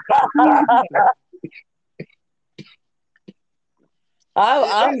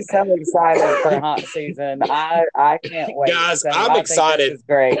 I'm so excited for haunt season. I can't wait. Guys, So I'm excited this is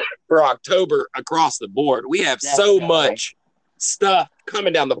great. for October across the board. We have so much stuff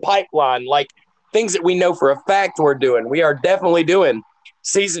coming down the pipeline, things that we know for a fact we're doing. We are definitely doing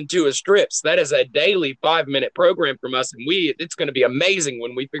season 2 of Strips. That is a daily 5-minute program from us, and it's going to be amazing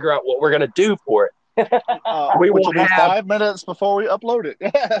when we figure out what we're going to do for it. We will have 5 minutes before we upload it.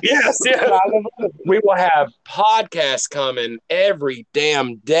 Yes. We will have podcasts coming every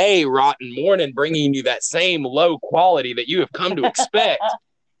damn day, Rotten Morning, bringing you that same low quality that you have come to expect.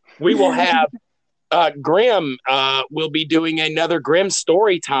 We will have Grim will be doing another Grim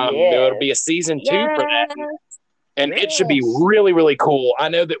story time. Yes. There'll be a season 2 for that, and it should be really, really cool. I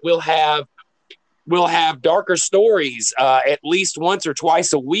know that we'll have darker stories at least once or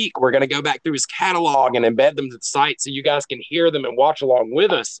twice a week. We're going to go back through his catalog and embed them to the site so you guys can hear them and watch along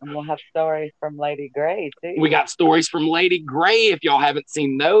with us. And we'll have stories from Lady Grey, too. We got stories from Lady Grey. If y'all haven't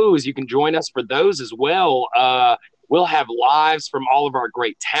seen those, you can join us for those as well. We'll have lives from all of our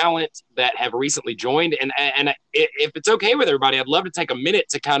great talent that have recently joined. And if it's okay with everybody, I'd love to take a minute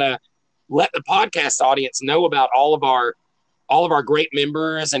to kind of let the podcast audience know about all of our all of our great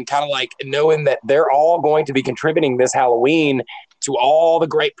members and kind of like knowing that they're all going to be contributing this Halloween to all the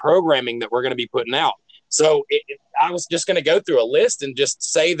great programming that we're going to be putting out. So I was just going to go through a list and just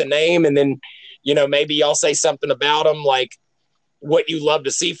say the name, and then, maybe y'all say something about them, like what you love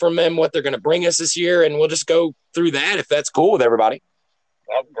to see from them, what they're going to bring us this year, and we'll just go through that if that's cool with everybody.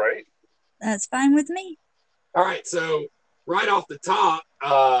 Oh, great. That's fine with me. All right, so right off the top,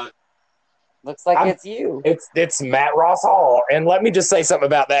 looks like it's you. It's Matt Ross Hall, and let me just say something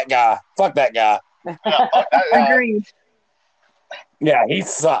about that guy. Fuck that guy. Agreed. Yeah, he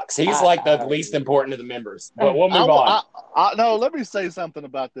sucks. He's like the least important of the members. But we'll move on. No, let me say something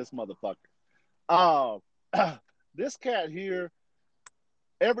about this motherfucker. This cat here,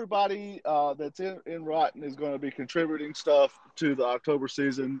 everybody that's in Rotten is going to be contributing stuff to the October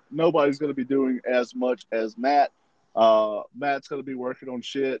season. Nobody's going to be doing as much as Matt. Matt's going to be working on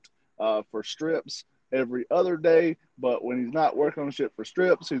shit for strips every other day, but when he's not working on shit for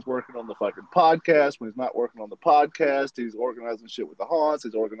strips, he's working on the fucking podcast. When he's not working on the podcast, he's organizing shit with the haunts.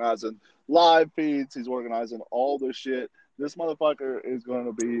 He's organizing live feeds. He's organizing all this shit. This motherfucker is going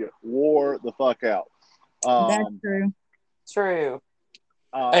to be wore the fuck out. That's true. True.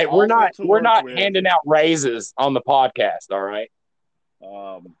 Hey, we're not handing out raises on the podcast, all right?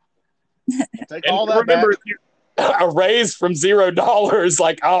 Take all that back. A raise from $0,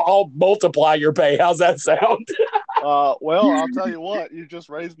 like I'll multiply your pay. How's that sound? Well, I'll tell you what, you just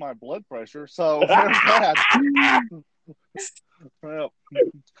raised my blood pressure, so there's that. Well,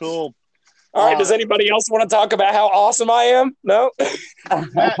 cool. All right, does anybody else want to talk about how awesome I am? No?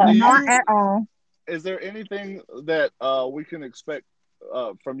 Matt, Not at all. Is there anything that we can expect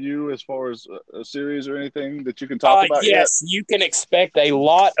from you as far as a series or anything that you can talk about? Yes, you can expect a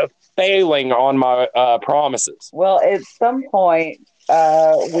lot of failing on my promises. Well, at some point,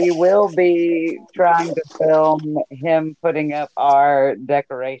 we will be trying to film him putting up our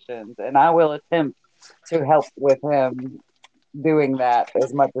decorations, and I will attempt to help with him doing that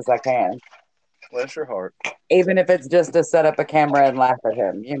as much as I can. Bless your heart. Even if it's just to set up a camera and laugh at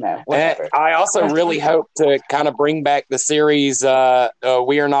him, whatever. And I also really hope to kind of bring back the series We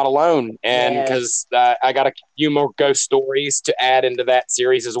Are Not Alone, and because I got a few more ghost stories to add into that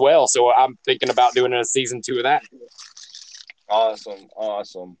series as well. So I'm thinking about doing a season 2 of that.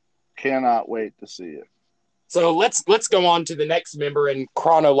 Awesome. Cannot wait to see it. So let's go on to the next member in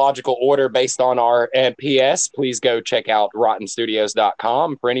chronological order based on our PS. Please go check out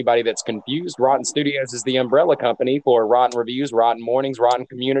RottenStudios.com. For anybody that's confused, Rotten Studios is the umbrella company for Rotten Reviews, Rotten Mornings, Rotten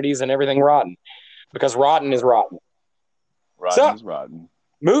Communities, and everything Rotten. Because Rotten is Rotten. Rotten is Rotten.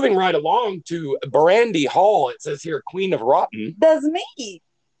 Moving right along to Brandy Hall. It says here, Queen of Rotten. That's me.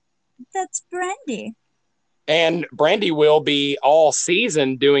 That's Brandy. And Brandy will be all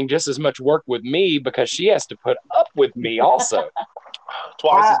season doing just as much work with me because she has to put up with me also.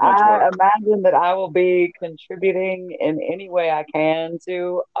 Twice as much work. I imagine that I will be contributing in any way I can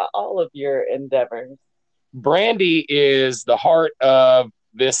to all of your endeavors. Brandy is the heart of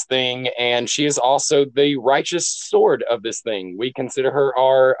this thing, and she is also the righteous sword of this thing. We consider her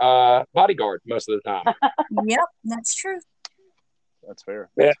our bodyguard most of the time. Yep, that's true. That's fair.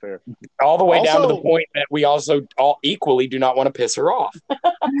 That's fair. All the way down to the point that we also all equally do not want to piss her off.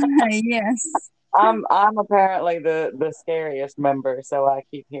 Yes. I'm apparently the scariest member, so I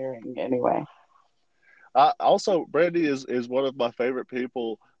keep hearing anyway. Also, Brandy is one of my favorite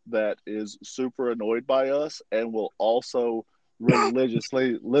people that is super annoyed by us and will also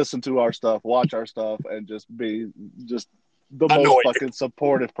religiously listen to our stuff, watch our stuff, and just be the most fucking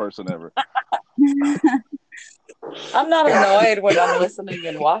supportive person ever. I'm not annoyed when I'm listening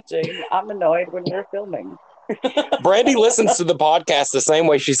and watching. I'm annoyed when you're filming. Brandy listens to the podcast the same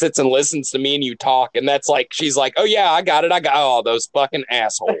way she sits and listens to me and you talk, and that's like she's like, "Oh yeah, I got it. Oh, those fucking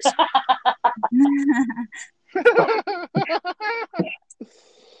assholes."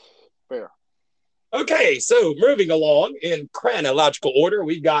 Fair. Okay, so moving along in chronological order,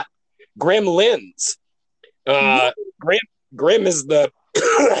 we got Gremlins. Grim is the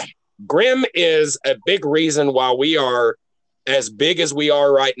Grim is a big reason why we are as big as we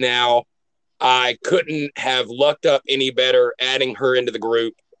are right now. I couldn't have lucked up any better adding her into the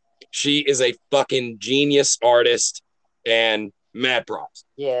group. She is a fucking genius artist and mad props.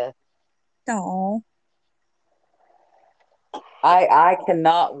 Yeah. Oh. I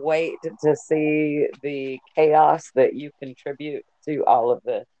cannot wait to see the chaos that you contribute to all of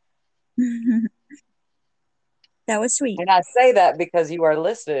this. That was sweet. And I say that because you are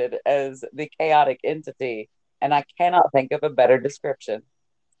listed as the chaotic entity, and I cannot think of a better description.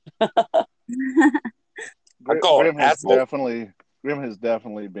 Grim has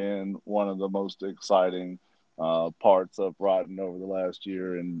definitely been one of the most exciting parts of Rotten over the last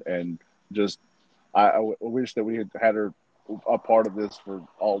year, and just I wish that we had her a part of this for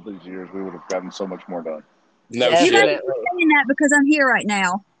all these years. We would have gotten so much more done. No You shit. guys are saying that because I'm here right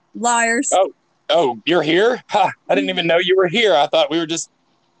now. Liars. Oh, you're here? Ha, I didn't even know you were here. I thought we were just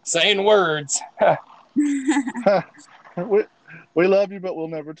saying words. We love you, but we'll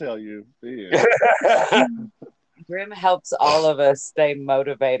never tell you. Yeah. Grim helps all of us stay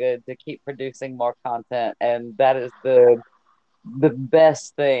motivated to keep producing more content, and that is the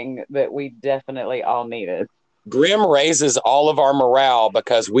best thing that we definitely all needed. Grim raises all of our morale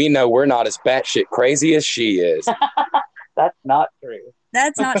because we know we're not as batshit crazy as she is. That's not true.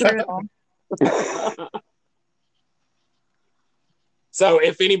 That's not true at all. So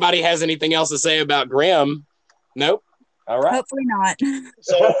if anybody has anything else to say about Grim, nope. All right. Hopefully not.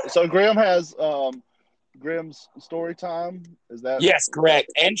 So Grim has Grim's story time. Is that? Yes,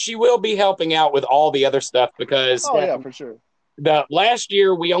 correct. And she will be helping out with all the other stuff because for sure. The last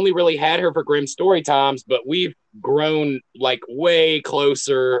year we only really had her for Grim story times, but we've grown like way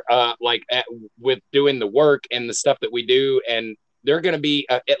closer, with doing the work and the stuff that we do, and there are going to be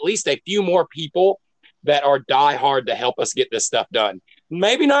at least a few more people that are diehard to help us get this stuff done.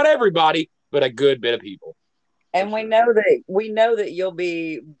 Maybe not everybody, but a good bit of people. And we know that you'll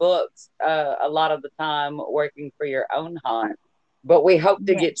be booked a lot of the time working for your own haunt. But we hope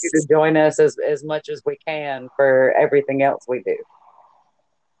to get you to join us as much as we can for everything else we do.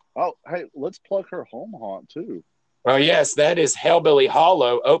 Oh, hey, let's plug her home haunt too. Oh, yes, that is Hellbilly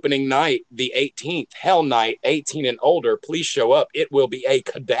Hollow, opening night, the 18th, Hell Night, 18 and older. Please show up. It will be a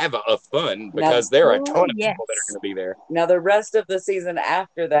cadaver of fun because there are a ton of people that are going to be there. Now, the rest of the season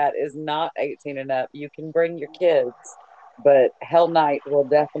after that is not 18 and up. You can bring your kids, but Hell Night will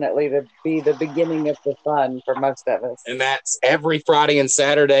definitely be the beginning of the fun for most of us. And that's every Friday and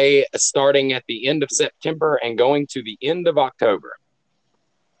Saturday, starting at the end of September and going to the end of October.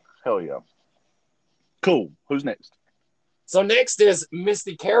 Hell yeah. Cool. Who's next? So next is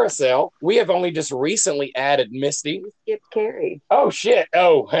Misty Carousel. We have only just recently added Misty. Skip Carrie. Oh, shit.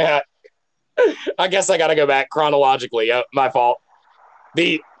 Oh, I guess I got to go back chronologically. My fault.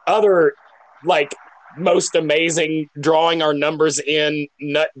 The other, most amazing drawing our numbers in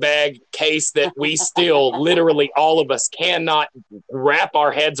nutbag case that we still literally all of us cannot wrap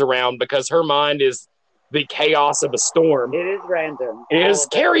our heads around because her mind is the chaos of a storm. It is random. Is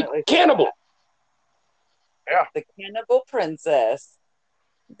Carrie Cannibal. Yeah. The Cannibal Princess.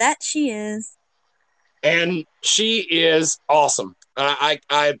 That she is. And she is awesome.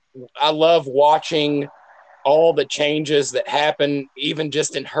 I love watching all the changes that happen, even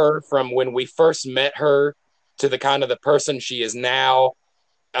just in her from when we first met her to the kind of the person she is now.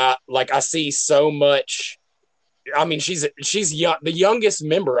 I see so much. I mean, she's young, the youngest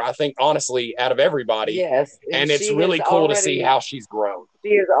member, I think, honestly, out of everybody. Yes. And it's really cool to see how she's grown.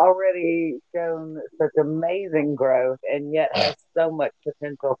 She has already shown such amazing growth and yet has so much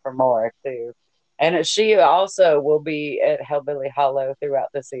potential for more, too. And she also will be at Hellbilly Hollow throughout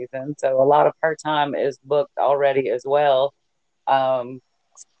the season. So a lot of her time is booked already as well.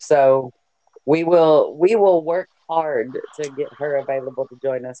 So we will work hard to get her available to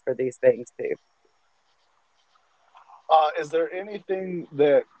join us for these things, too. Is there anything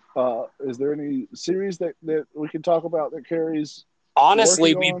that is there any series that we can talk about that Carrie's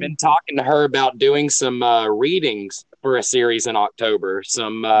honestly we've been talking to her about doing some readings for a series in October,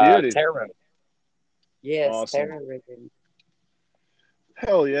 some tarot. Yes, awesome. tarot readings.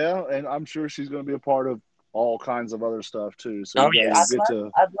 Hell yeah, and I'm sure she's going to be a part of all kinds of other stuff too. So I'd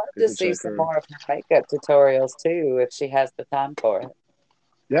love to see some more of her makeup tutorials too if she has the time for it.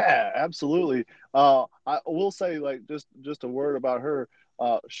 Yeah, absolutely. I will say, just a word about her.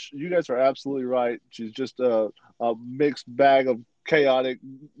 You guys are absolutely right. She's just a mixed bag of chaotic.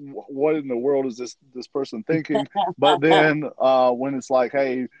 What in the world is this person thinking? But then when it's like,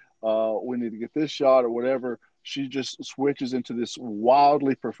 hey, we need to get this shot or whatever, she just switches into this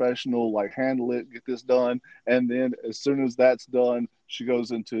wildly professional, handle it, get this done. And then as soon as that's done, she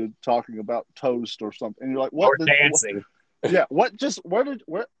goes into talking about toast or something. And you're like, what? Or dancing. Yeah, what?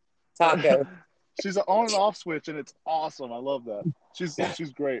 Where? Taco. She's an on and off switch, and it's awesome. I love that. She's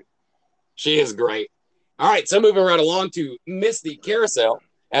great. She is great. All right, so moving right along to Misty Carousel,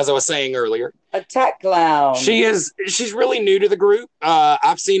 as I was saying earlier. Attack Clown. She's really new to the group.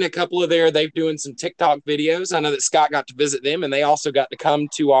 I've seen a couple of they've doing some TikTok videos. I know that Scott got to visit them, and they also got to come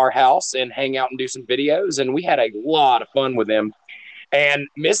to our house and hang out and do some videos, and we had a lot of fun with them. And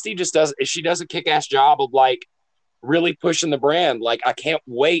Misty does a kick-ass job of really pushing the brand. I can't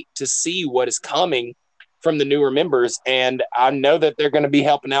wait to see what is coming from the newer members. And I know that they're going to be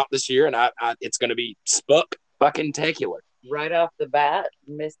helping out this year, and it's going to be fucking-tacular. Right off the bat,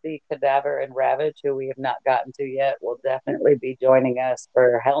 Misty, Cadaver, and Ravage, who we have not gotten to yet, will definitely be joining us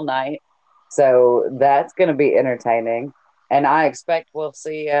for Hell Night. So that's going to be entertaining. And I expect we'll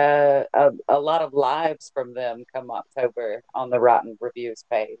see a lot of lives from them come October on the Rotten Reviews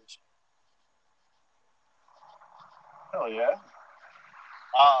page. Oh, yeah.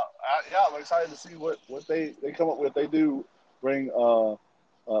 I'm excited to see what they come up with. They do bring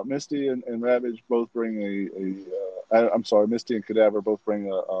Misty and Ravage both bring Misty and Cadaver both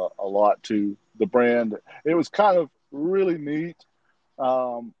bring a lot to the brand. It was kind of really neat.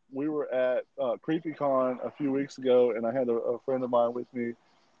 We were at CreepyCon a few weeks ago, and I had a friend of mine with me,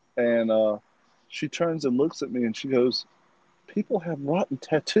 and she turns and looks at me, and she goes, "People have rotten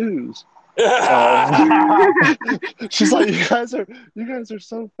tattoos." She's like, "You guys are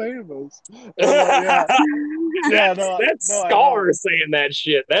so famous." Like, that's Scar saying that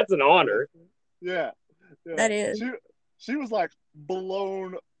shit. That's an honor. Yeah. That is. She was like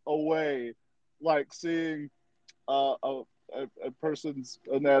blown away, like seeing a person's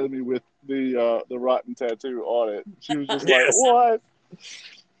anatomy with the rotten tattoo on it. She was just like, "What?"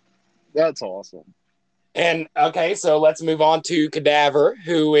 That's awesome. And okay, so let's move on to Cadaver,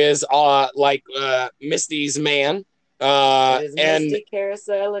 who is Misty's man. It is and Misty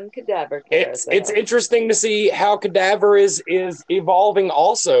Carousel and Cadaver Carousel. It's interesting to see how Cadaver is evolving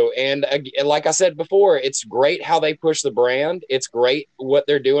also. And like I said before, it's great how they push the brand. It's great what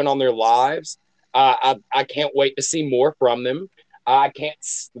they're doing on their lives. I can't wait to see more from them. I can't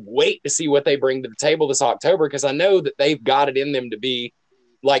wait to see what they bring to the table this October, because I know that they've got it in them to be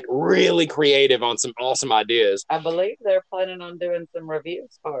like really creative on some awesome ideas. I believe they're planning on doing some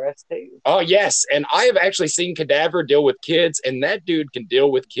reviews for us too. Oh yes, and I have actually seen Cadaver deal with kids, and that dude can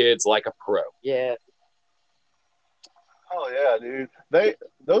deal with kids like a pro. Yeah. Oh yeah, dude.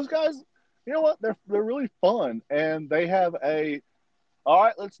 Those guys, you know what? They're really fun, and they have a all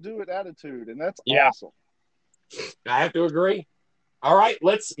right, let's do it attitude, and that's awesome. I have to agree. All right,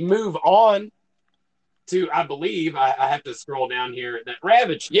 let's move on to, I believe, I have to scroll down here, that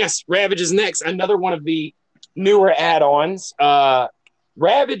Ravage. Yes, Ravage is next. Another one of the newer add-ons.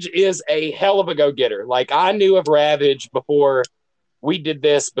 Ravage is a hell of a go-getter. Like, I knew of Ravage before we did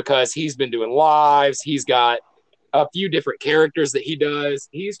this because he's been doing lives. He's got a few different characters that he does.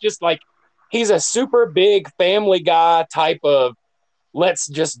 He's just like, he's a super big Family Guy type of let's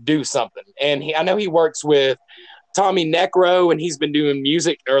just do something. And I know he works with Tommy Necro, and he's been doing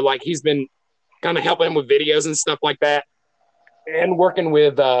music, or like he's been kind of helping him with videos and stuff like that, and working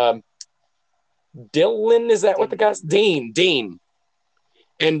with Dylan. Is that what the guy's Dean,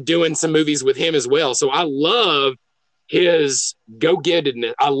 and doing some movies with him as well. So I love his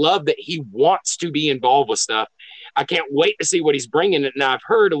go-gettedness. I love that he wants to be involved with stuff. I can't wait to see what he's bringing. And I've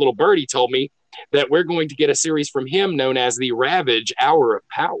heard a little birdie told me that we're going to get a series from him known as the Ravage Hour of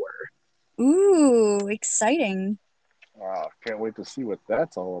Power. Ooh, exciting. Wow, can't wait to see what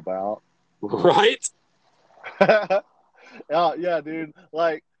that's all about. Right? Yeah, dude.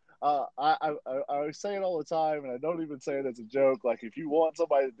 Like, I say it all the time, and I don't even say it as a joke. Like, if you want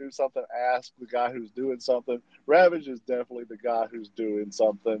somebody to do something, ask the guy who's doing something. Ravage is definitely the guy who's doing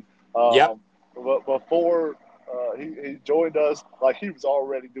something. Yep. But before he joined us, like, he was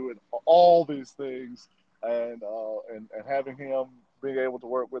already doing all these things, and having him being able to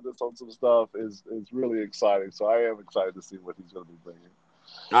work with us on some stuff is really exciting. So I am excited to see what he's going to be bringing.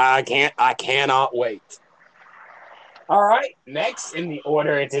 I cannot wait. All right, next in the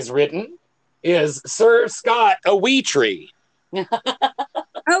order it is written is Sir Scott Aweetree.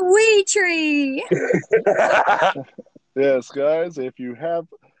 A wee tree. Yes, guys, if you have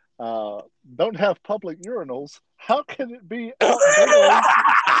don't have public urinals, how can it be outdoors?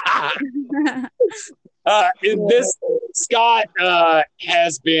 This Scott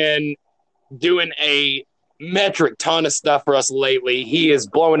has been doing a metric ton of stuff for us lately. He is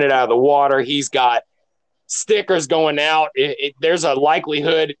blowing it out of the water. He's got stickers going out. There's a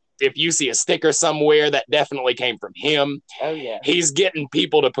likelihood if you see a sticker somewhere that definitely came from him. Oh yeah. He's getting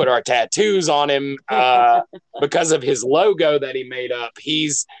people to put our tattoos on him because of his logo that he made up. He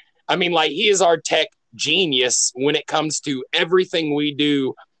is our tech genius when it comes to everything we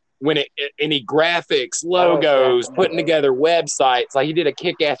do. Any graphics, logos, putting together websites. Like, he did a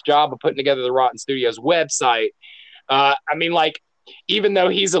kick-ass job of putting together the Rotten Studios website. Even though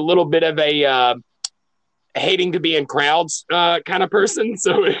he's a little bit of a hating to be in crowds kind of person,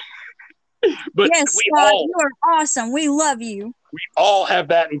 so but yes, Scott, you are awesome. We love you. We all have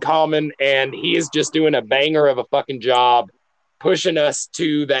that in common, and he is just doing a banger of a fucking job, pushing us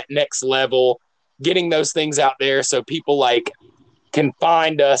to that next level, getting those things out there so people like can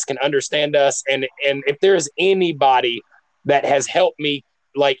find us, can understand us, and if there's anybody that has helped me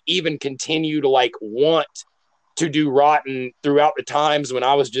like even continue to like want to do Rotten throughout the times when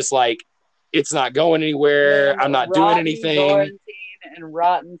I was just like, it's not going anywhere, I'm not doing anything. Quarantine and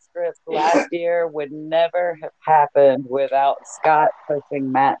Rotten Strips last year would never have happened without Scott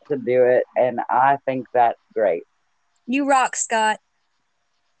pushing Matt to do it, and I think that's great. You rock, Scott.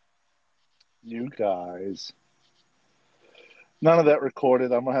 You guys. None of that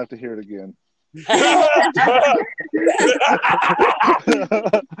recorded. I'm gonna have to hear it again.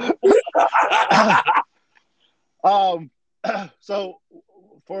 So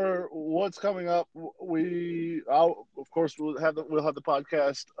for what's coming up, of course we'll have the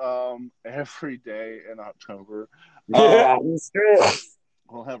podcast every day in October. Rotten Strips.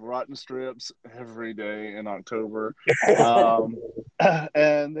 We'll have Rotten Strips every day in October.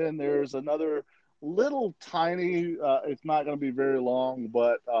 And then there's another little tiny, it's not going to be very long,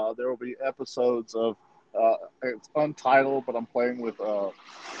 but there will be episodes of, it's untitled, but I'm playing with Rotten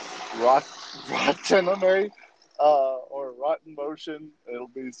or Rotten Motion. It'll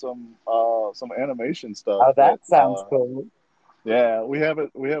be some animation stuff. Oh, that sounds cool. Yeah, we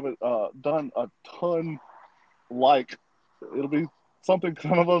haven't done a ton. Like, it'll be something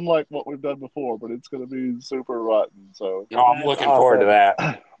kind of unlike what we've done before, but it's going to be super rotten. So I'm looking forward to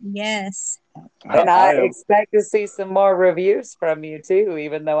that. Yes. And I expect to see some more reviews from you too,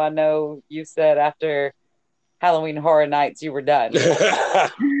 even though I know you said after Halloween Horror Nights you were done.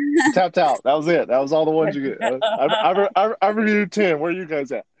 Tapped out. That was it. That was all the ones you get. I reviewed 10. Where are you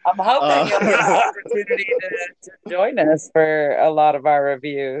guys at? I'm hoping you'll get an opportunity to join us for a lot of our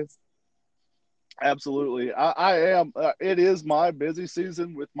reviews. Absolutely. I am. It is my busy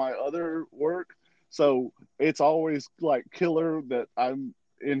season with my other work. So it's always like killer that I'm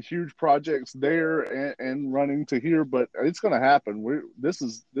in huge projects there and running to here, but it's going to happen. This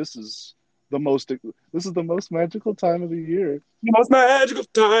is the most magical time of the year. The most magical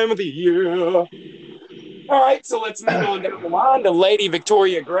time of the year. All right, so let's move on down the line to Lady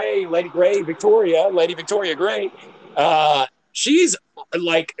Victoria Gray. Lady Victoria Gray. She's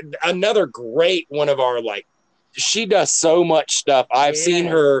like another great one of our, like, she does so much stuff. I've seen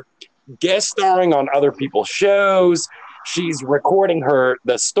her guest starring on other people's shows. She's recording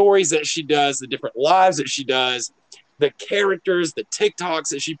the stories that she does, the different lives that she does, the characters, the TikToks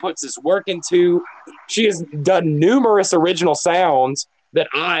that she puts this work into. She has done numerous original sounds that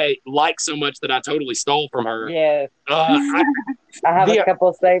I like so much that I totally stole from her. Yes. I have a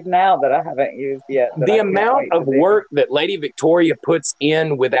couple saved now that I haven't used yet. The amount of work that Lady Victoria puts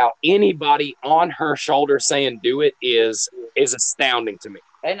in without anybody on her shoulder saying do it is astounding to me.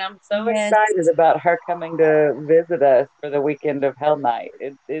 And I'm so excited about her coming to visit us for the weekend of Hell Night.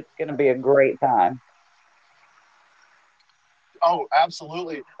 It's going to be a great time. Oh,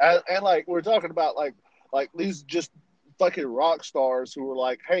 absolutely. And like we're talking about like these just fucking rock stars who are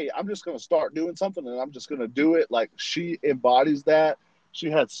like, hey, I'm just going to start doing something and I'm just going to do it. Like, she embodies that. She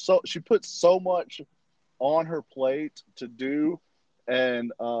puts so much on her plate to do.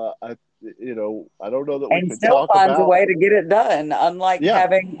 And I don't know that we can still finds a way to get it done, unlike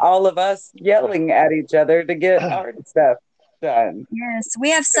having all of us yelling at each other to get our stuff done. Yes,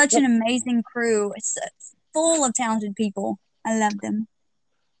 we have such an amazing crew. It's full of talented people. I love them.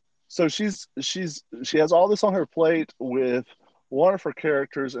 So she has all this on her plate with one of her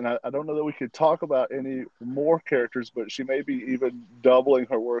characters, and I don't know that we could talk about any more characters, but she may be even doubling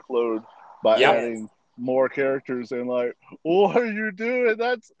her workload by adding more characters. And like, what are you doing?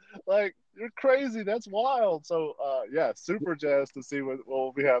 That's like, you're crazy. That's wild. So super jazzed to see what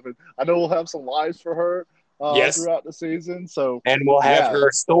will be happening. I know we'll have some lives for her throughout the season. So, and we'll have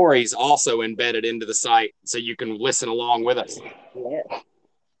her stories also embedded into the site so you can listen along with us. Yeah.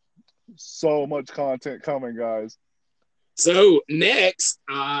 So much content coming, guys. So next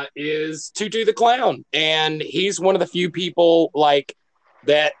is Tutu the Clown, and he's one of the few people like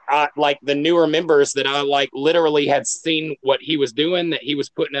that, like the newer members that I like literally had seen what he was doing, that he was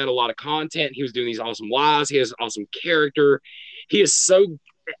putting out a lot of content. He was doing these awesome lives. He has an awesome character. He is so,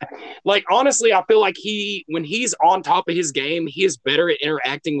 like, honestly, I feel like when he's on top of his game, he is better at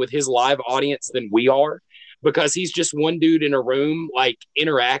interacting with his live audience than we are, because he's just one dude in a room, like,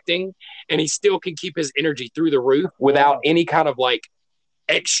 interacting, and he still can keep his energy through the roof without any kind of, like,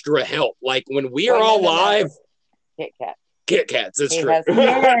 extra help. Like, when we are all live... Kit Kats, that's true.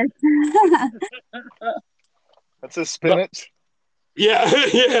 That's a spinach.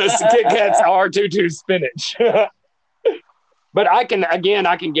 Yes, Kit Kats are Tutu spinach. But I can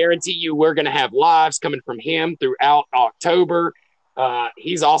guarantee you we're going to have lives coming from him throughout October.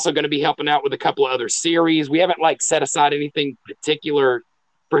 He's also going to be helping out with a couple of other series. We haven't like set aside anything particular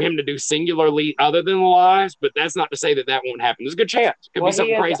for him to do singularly other than the lives, but that's not to say that that won't happen. There's a good chance. Could be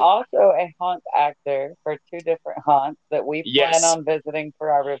something he is crazy. also a haunt actor for 2 different haunts that we plan on visiting for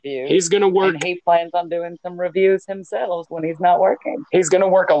our reviews. He's going to work. And he plans on doing some reviews himself when he's not working. He's going to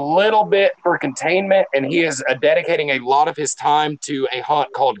work a little bit for containment, and he is dedicating a lot of his time to a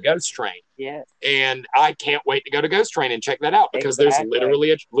haunt called Ghost Train. Yes. And I can't wait to go to Ghost Train and check that out because there's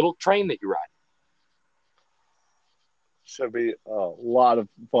literally a little train that you ride. Should be a lot of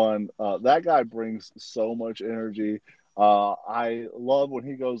fun. That guy brings so much energy. I love when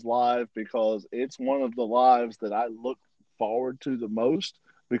he goes live because it's one of the lives that I look forward to the most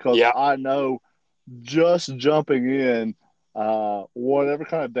because I know just jumping in, whatever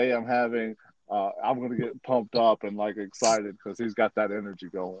kind of day I'm having, I'm going to get pumped up and like excited because he's got that energy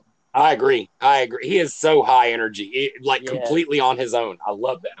going. I agree. He is so high energy, completely on his own. I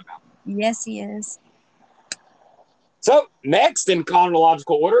love that about him. Yes, he is. So next in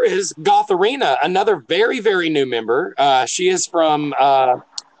chronological order is Gotharina, another very, very new member. She is from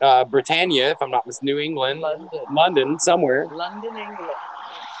Britannia, if I'm not mistaken, New England, London, somewhere. London,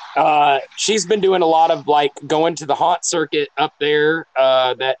 England. She's been doing a lot of like going to the haunt circuit up there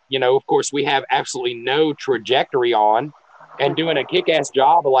that, of course, we have absolutely no trajectory on, and doing a kick-ass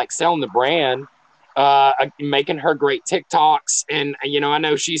job of like selling the brand. Making her great TikToks. And, I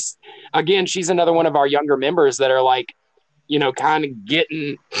know she's another one of our younger members that are like, kind of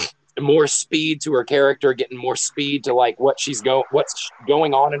getting more speed to her character, getting more speed to like what's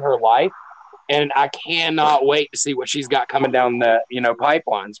going on in her life. And I cannot wait to see what she's got coming down the,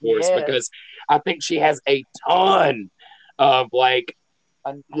 pipelines for us, because I think she has a ton of like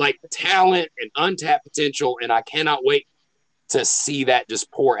talent and untapped potential. And I cannot wait to see that just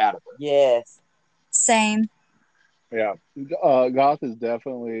pour out of her. Yes. Same. Yeah. Goth is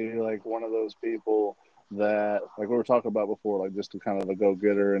definitely like one of those people that, like we were talking about before, like just to kind of a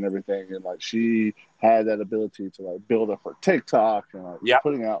go-getter and everything. And like she had that ability to like build up her TikTok and like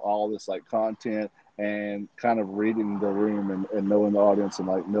putting out all this like content and kind of reading the room and knowing the audience and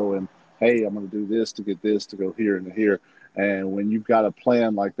like knowing, hey, I'm going to do this to get this to go here and here. And when you've got a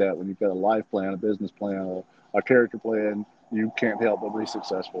plan like that, when you've got a life plan, a business plan, a character plan, you can't help but be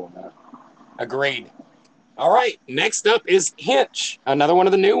successful in that. Agreed. All right. Next up is Hinch, another one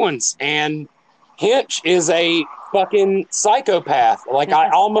of the new ones. And Hinch is a fucking psychopath. Like I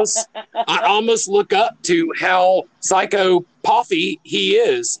almost look up to how psychopathy he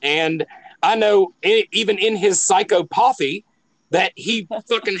is. And I know even in his psychopathy that he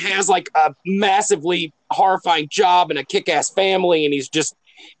fucking has like a massively horrifying job and a kick-ass family. And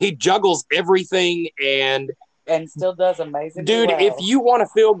he juggles everything and still does amazing. Dude, well. If you want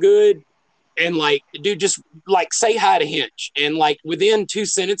to feel good, and like, dude, just like say hi to Hinch. And like within 2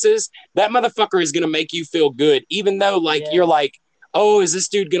 sentences, that motherfucker is going to make you feel good. Even though like, you're like, oh, is this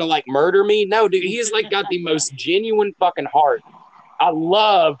dude going to like murder me? No, dude, he's like got the most genuine fucking heart. I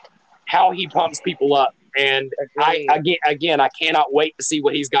love how he pumps people up. And I cannot wait to see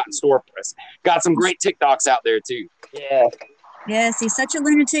what he's got in store for us. Got some great TikToks out there too. Yeah. Yes, he's such a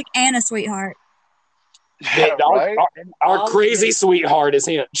lunatic and a sweetheart. Yeah, right? Our crazy sweetheart is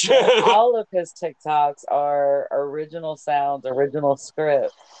Hinch. All of his TikToks are original sounds, original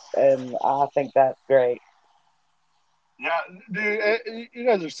scripts, and I think that's great. Yeah, dude, you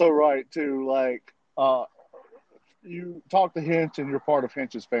guys are so right too. Like, you talk to Hinch and you're part of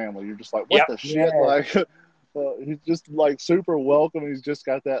Hinch's family. You're just like, what the shit? Yeah. Like, he's just like super welcome. He's just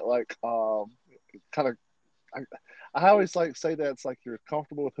got that like kind of. I always like say that it's like you're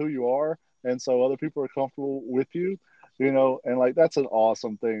comfortable with who you are. And so other people are comfortable with you, and like that's an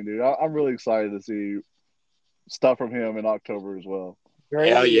awesome thing, dude. I'm really excited to see stuff from him in October as well.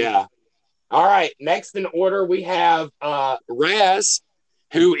 Hell yeah. All right. Next in order, we have Raz,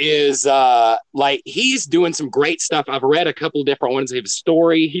 who is he's doing some great stuff. I've read a couple different ones of his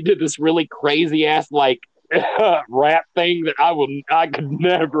story. He did this really crazy ass rap thing that I could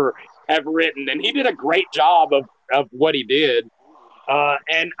never have written. And he did a great job of what he did.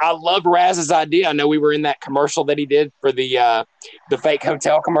 And I love Raz's idea. I know we were in that commercial that he did for the fake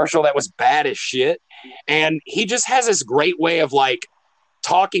hotel commercial that was bad as shit. And he just has this great way of like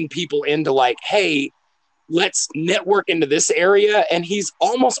talking people into like, hey, let's network into this area. And he's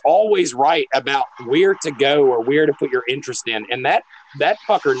almost always right about where to go or where to put your interest in. And that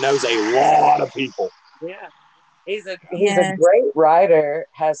fucker knows a lot of people. Yeah. He's a great writer,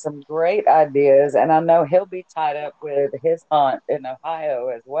 has some great ideas, and I know he'll be tied up with his haunt in Ohio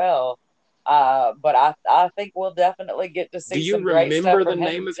as well. But I think we'll definitely get to see some great stuff. Do you remember the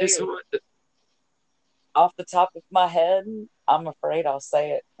name of his haunt? off the top of my head, I'm afraid I'll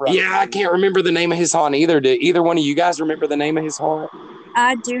say it wrong. Yeah, I can't remember the name of his haunt either. Do either one of you guys remember the name of his haunt?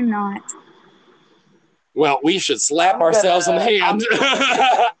 I do not. Well, we should slap ourselves on the hand.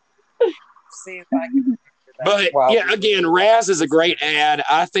 See if I can. But yeah, again, Raz is a great ad.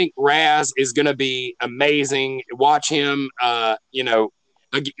 I think Raz is going to be amazing. Watch him,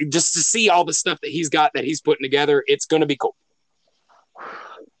 just to see all the stuff that he's got that he's putting together. It's going to be cool.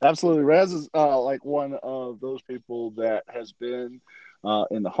 Absolutely. Raz is like one of those people that has been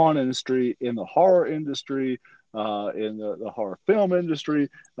in the haunt industry, in the horror industry, in the horror film industry,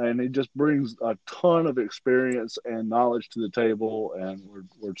 and he just brings a ton of experience and knowledge to the table, and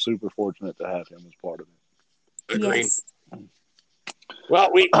we're super fortunate to have him as part of it. Agreed. Yes.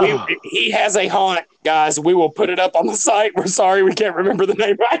 Well, he has a haunt, guys. We will put it up on the site. We're sorry we can't remember the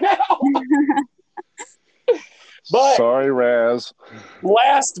name right now. But sorry, Raz.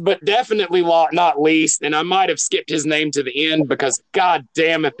 Last but definitely not least, and I might have skipped his name to the end because god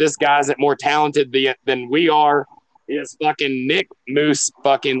damn if this guy's more talented than we are, is fucking Nick Moose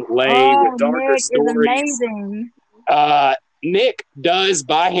fucking Lay with Darker Nick Stories. is amazing. Nick does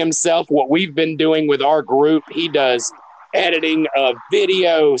by himself what we've been doing with our group. He does editing of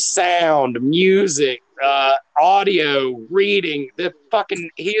video, sound, music, audio, reading.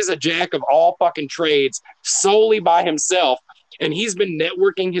 He is a jack of all fucking trades solely by himself. And he's been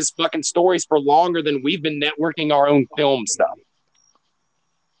networking his fucking stories for longer than we've been networking our own film stuff.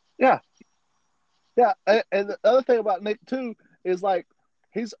 Yeah. Yeah. And the other thing about Nick too is like,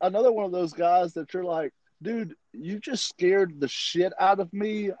 he's another one of those guys that you're like, dude, you just scared the shit out of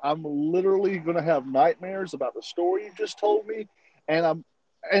me. I'm literally going to have nightmares about the story you just told me. And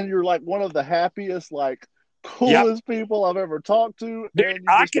you're like one of the happiest, like coolest people I've ever talked to. Dude, and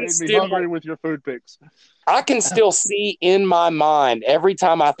you just made me hungry with your food picks. I can still see in my mind every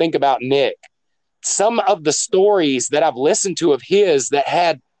time I think about Nick, some of the stories that I've listened to of his that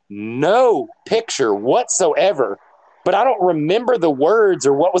had no picture whatsoever, but I don't remember the words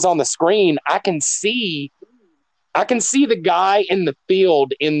or what was on the screen. I can see the guy in the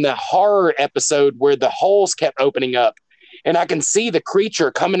field in the horror episode where the holes kept opening up, and I can see the creature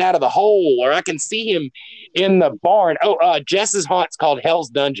coming out of the hole, or I can see him in the barn. Jess's haunt's called Hell's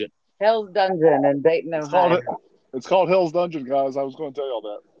Dungeon. Hell's Dungeon in Dayton, Ohio. It's called Hell's Dungeon, guys. I was going to tell y'all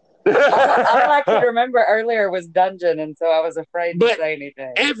that. All I could remember earlier was Dungeon, and so I was afraid to say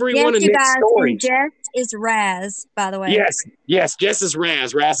anything. Everyone in you Nick's guys, story. and Jess is Raz, by the way. Yes, Jess is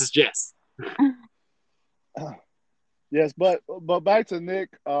Raz. Raz is Jess. Yes, but back to Nick,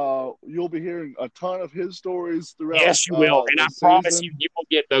 you'll be hearing a ton of his stories throughout. Yes, you will, and I promise you will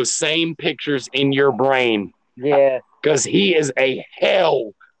get those same pictures in your brain. Yeah, because he is a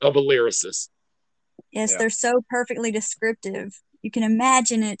hell of a lyricist. Yes, they're so perfectly descriptive. You can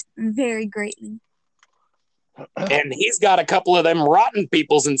imagine it very greatly. And he's got a couple of them rotten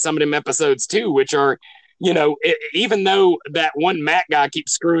peoples in some of them episodes too, which are, even though that one Matt guy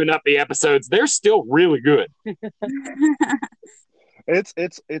keeps screwing up the episodes, they're still really good. It's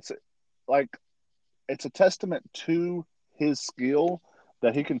like, it's a testament to his skill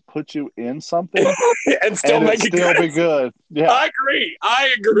that he can put you in something and still make it be good. Yeah, I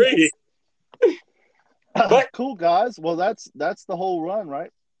agree. But cool, guys. Well, that's the whole run,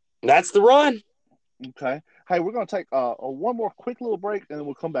 right? That's the run. Okay. Hey, we're going to take one more quick little break, and then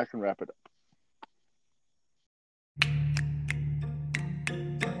we'll come back and wrap it up.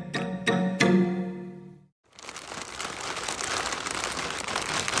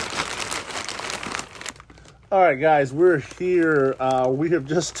 All right, guys, we're here. We have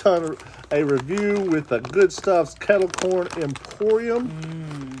just done a review with the Good Stuff's Kettle Corn Emporium.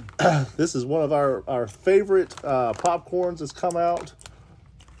 This is one of our favorite popcorns that's come out.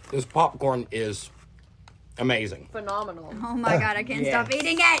 This popcorn is amazing. Phenomenal. Oh my god, I can't stop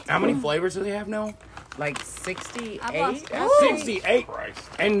eating it. How many flavors do they have now? Like 68? 68.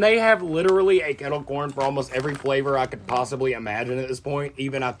 And they have literally a kettle corn for almost every flavor I could possibly imagine at this point.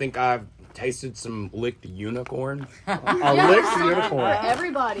 Even I think I've tasted some licked unicorn. Licked unicorn. For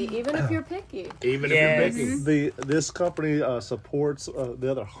everybody, even if you're picky. Even if you're picky. This company supports the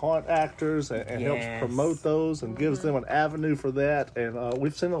other haunt actors and helps promote those and gives them an avenue for that. And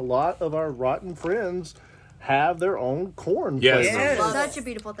we've seen a lot of our rotten friends have their own corn flavors. Such a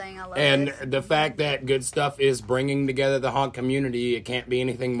beautiful thing. I love it. And the fact that Good Stuff is bringing together the haunt community, it can't be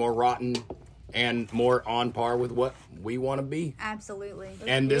anything more rotten and more on par with what we want to be. Absolutely.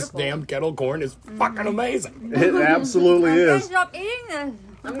 And this damn kettle corn is fucking amazing. It absolutely is. Stop eating this.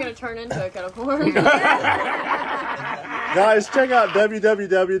 I'm going to turn into a kettle corn. Guys, check out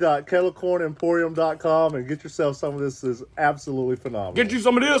www.kettlecornemporium.com and get yourself some of this. It's absolutely phenomenal. Get you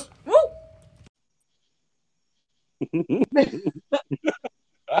some of this. Woo!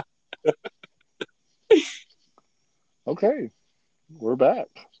 Okay, we're back.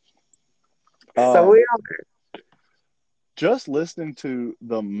 So we are. Just listening to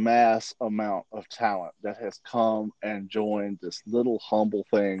the mass amount of talent that has come and joined this little humble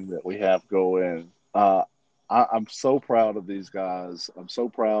thing that we have going. I'm so proud of these guys. I'm so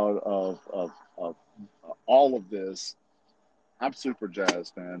proud of all of this. I'm super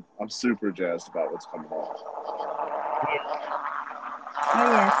jazzed, man. I'm super jazzed about what's coming on.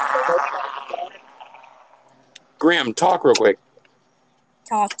 Oh yeah. Grim, talk real quick.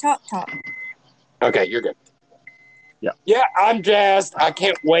 Talk. Okay, you're good. Yeah. Yeah, I'm jazzed. I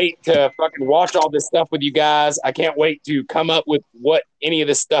can't wait to fucking watch all this stuff with you guys. I can't wait to come up with what any of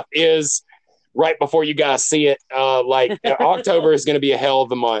this stuff is right before you guys see it. October is going to be a hell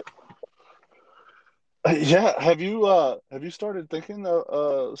of a month. Yeah, have you started thinking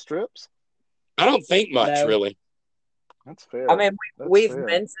the strips? I don't think much, really. That's fair. I mean, we've fair.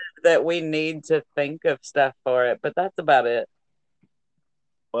 mentioned that we need to think of stuff for it, but that's about it.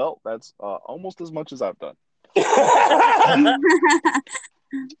 Well, that's almost as much as I've done.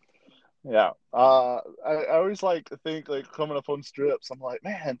 Yeah. I always think coming up on strips, I'm like,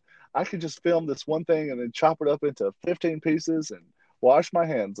 man, I could just film this one thing and then chop it up into 15 pieces and wash my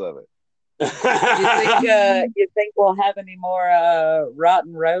hands of it. You think we'll have any more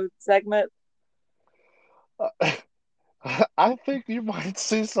Rotten Road segments? I think you might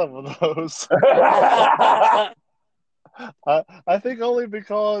see some of those. I think only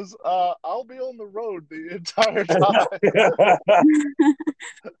because I'll be on the road the entire time.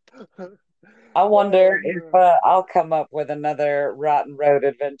 I wonder if I'll come up with another Rotten Road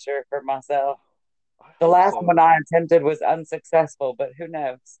adventure for myself. The last one I attempted was unsuccessful, but who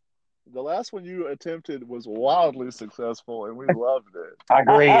knows? The last one you attempted was wildly successful, and we loved it.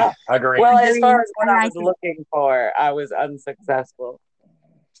 Agreed. Well, as far as what I was looking for, I was unsuccessful.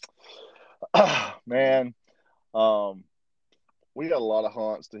 Man, we got a lot of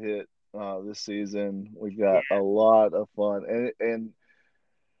haunts to hit this season. We got a lot of fun, and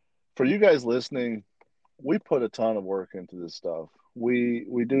for you guys listening, we put a ton of work into this stuff. We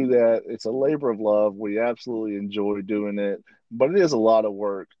do that. It's a labor of love. We absolutely enjoy doing it, but it is a lot of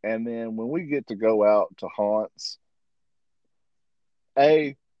work. And then when we get to go out to haunts,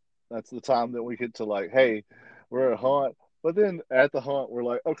 that's the time that we get to hey, we're at a haunt. But then at the haunt, we're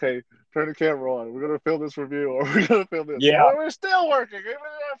like, okay, turn the camera on. We're going to film this review, or we're going to film this. Yeah. But we're still working. Even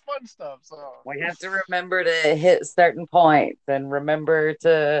our fun stuff. So we have to remember to hit certain points and remember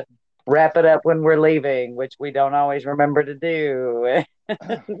to wrap it up when we're leaving, which we don't always remember to do.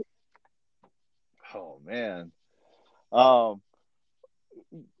 Oh, man. We'll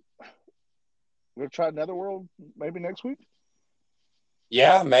try Netherworld maybe next week?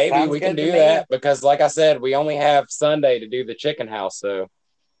 Yeah, maybe Sounds we can good to do me. that because, like I said, we only have Sunday to do the chicken house. So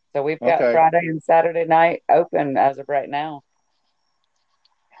we've got Friday and Saturday night open as of right now.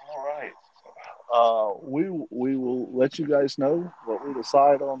 All right. We will let you guys know what we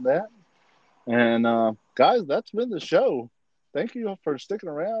decide on that. And guys, that's been the show. Thank you for sticking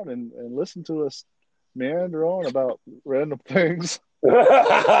around and listening to us meander on about random things.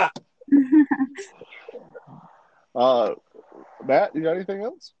 Matt, you got anything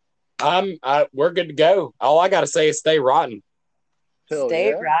else? We're good to go. All I got to say is stay rotten.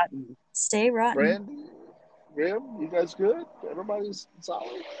 Stay rotten. Stay rotten. Brandy, Grim, you guys good? Everybody's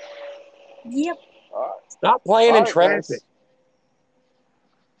solid? Yep. All right. Stop playing in All right, traffic. guys.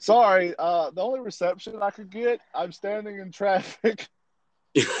 Sorry, the only reception I could get, I'm standing in traffic.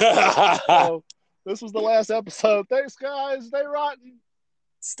 So, this was the last episode. Thanks, guys. Stay rotten.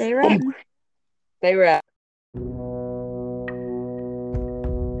 Stay rotten. Stay rotten.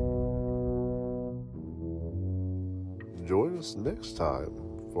 Join us next time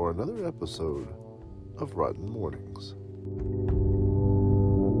for another episode of Rotten Mornings.